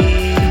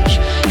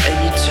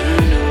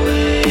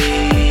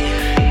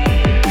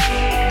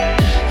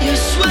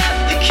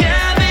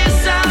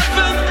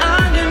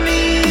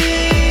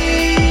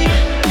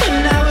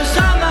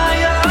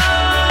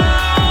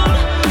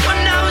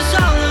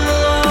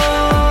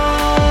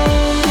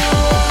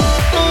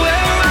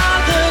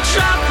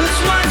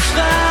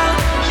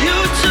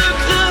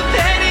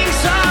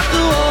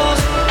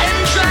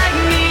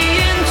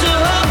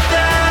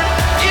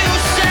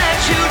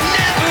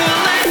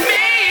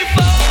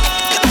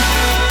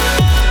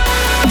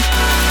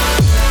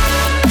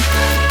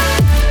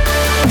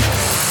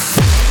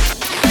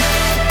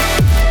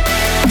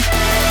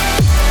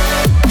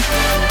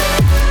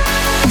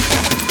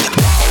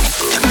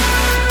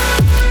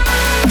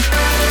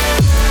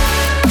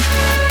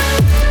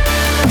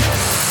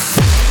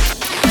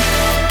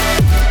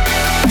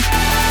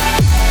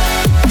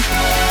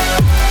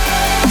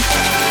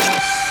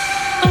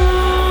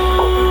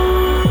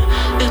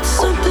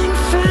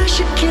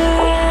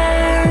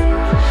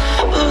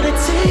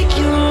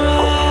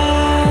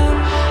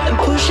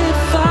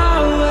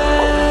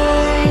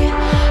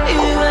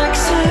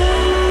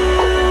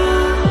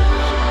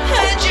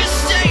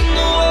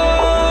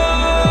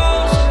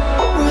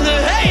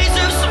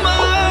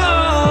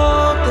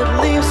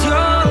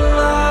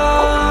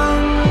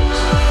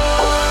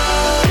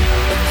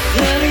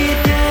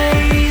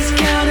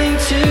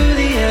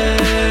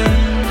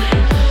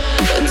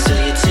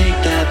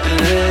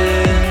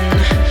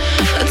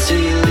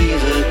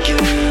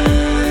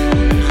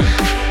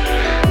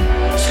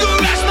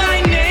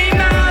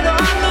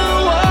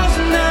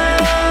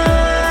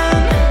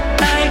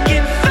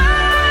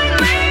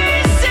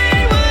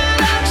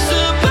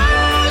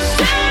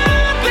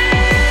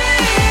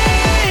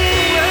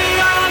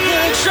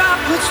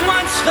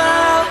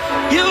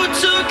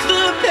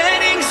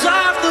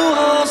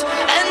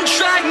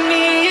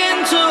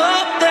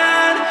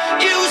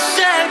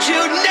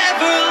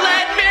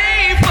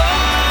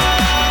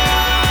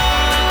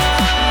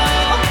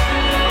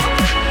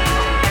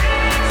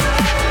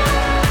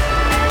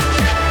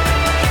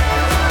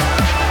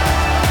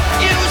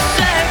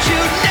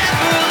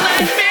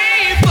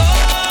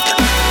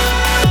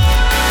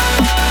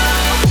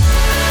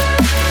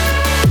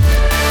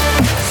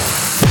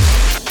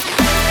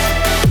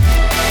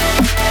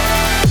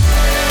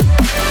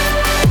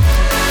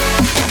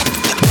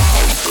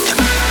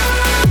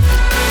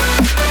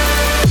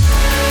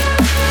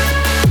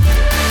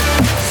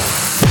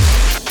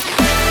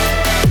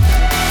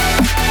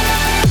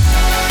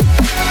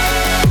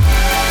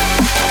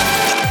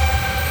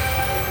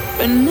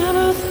 I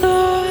never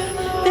thought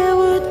it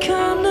would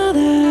come to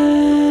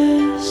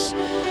this.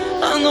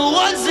 I'm the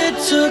ones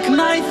that took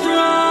my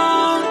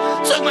throne,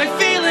 took my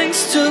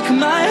feelings, took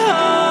my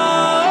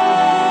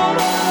home.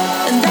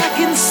 And I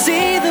can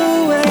see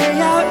the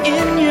way out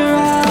in your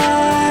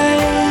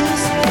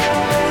eyes.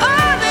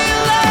 Are they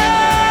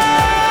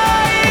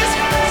lies?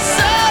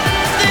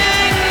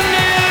 Something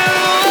new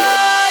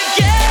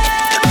again.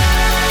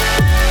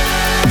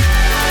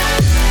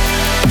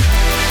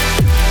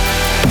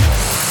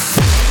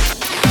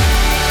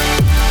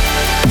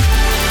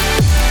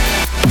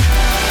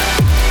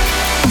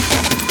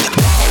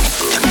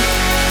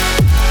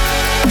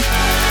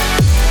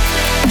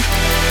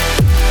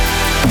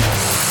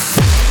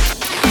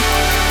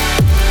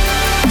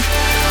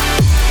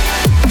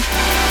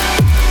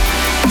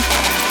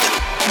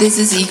 This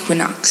is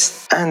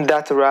Equinox. And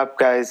that's a wrap,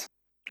 guys.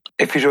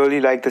 If you really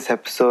like this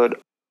episode,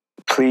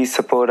 please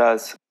support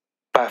us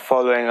by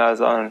following us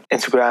on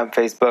Instagram,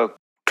 Facebook,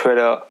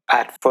 Twitter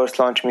at First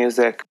Launch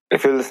Music.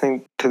 If you're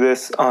listening to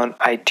this on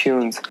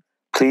iTunes,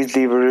 please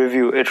leave a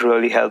review. It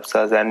really helps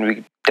us, and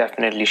we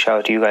definitely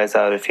shout you guys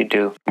out if you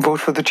do. Vote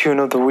for the tune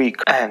of the week,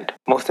 and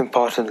most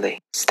importantly,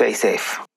 stay safe.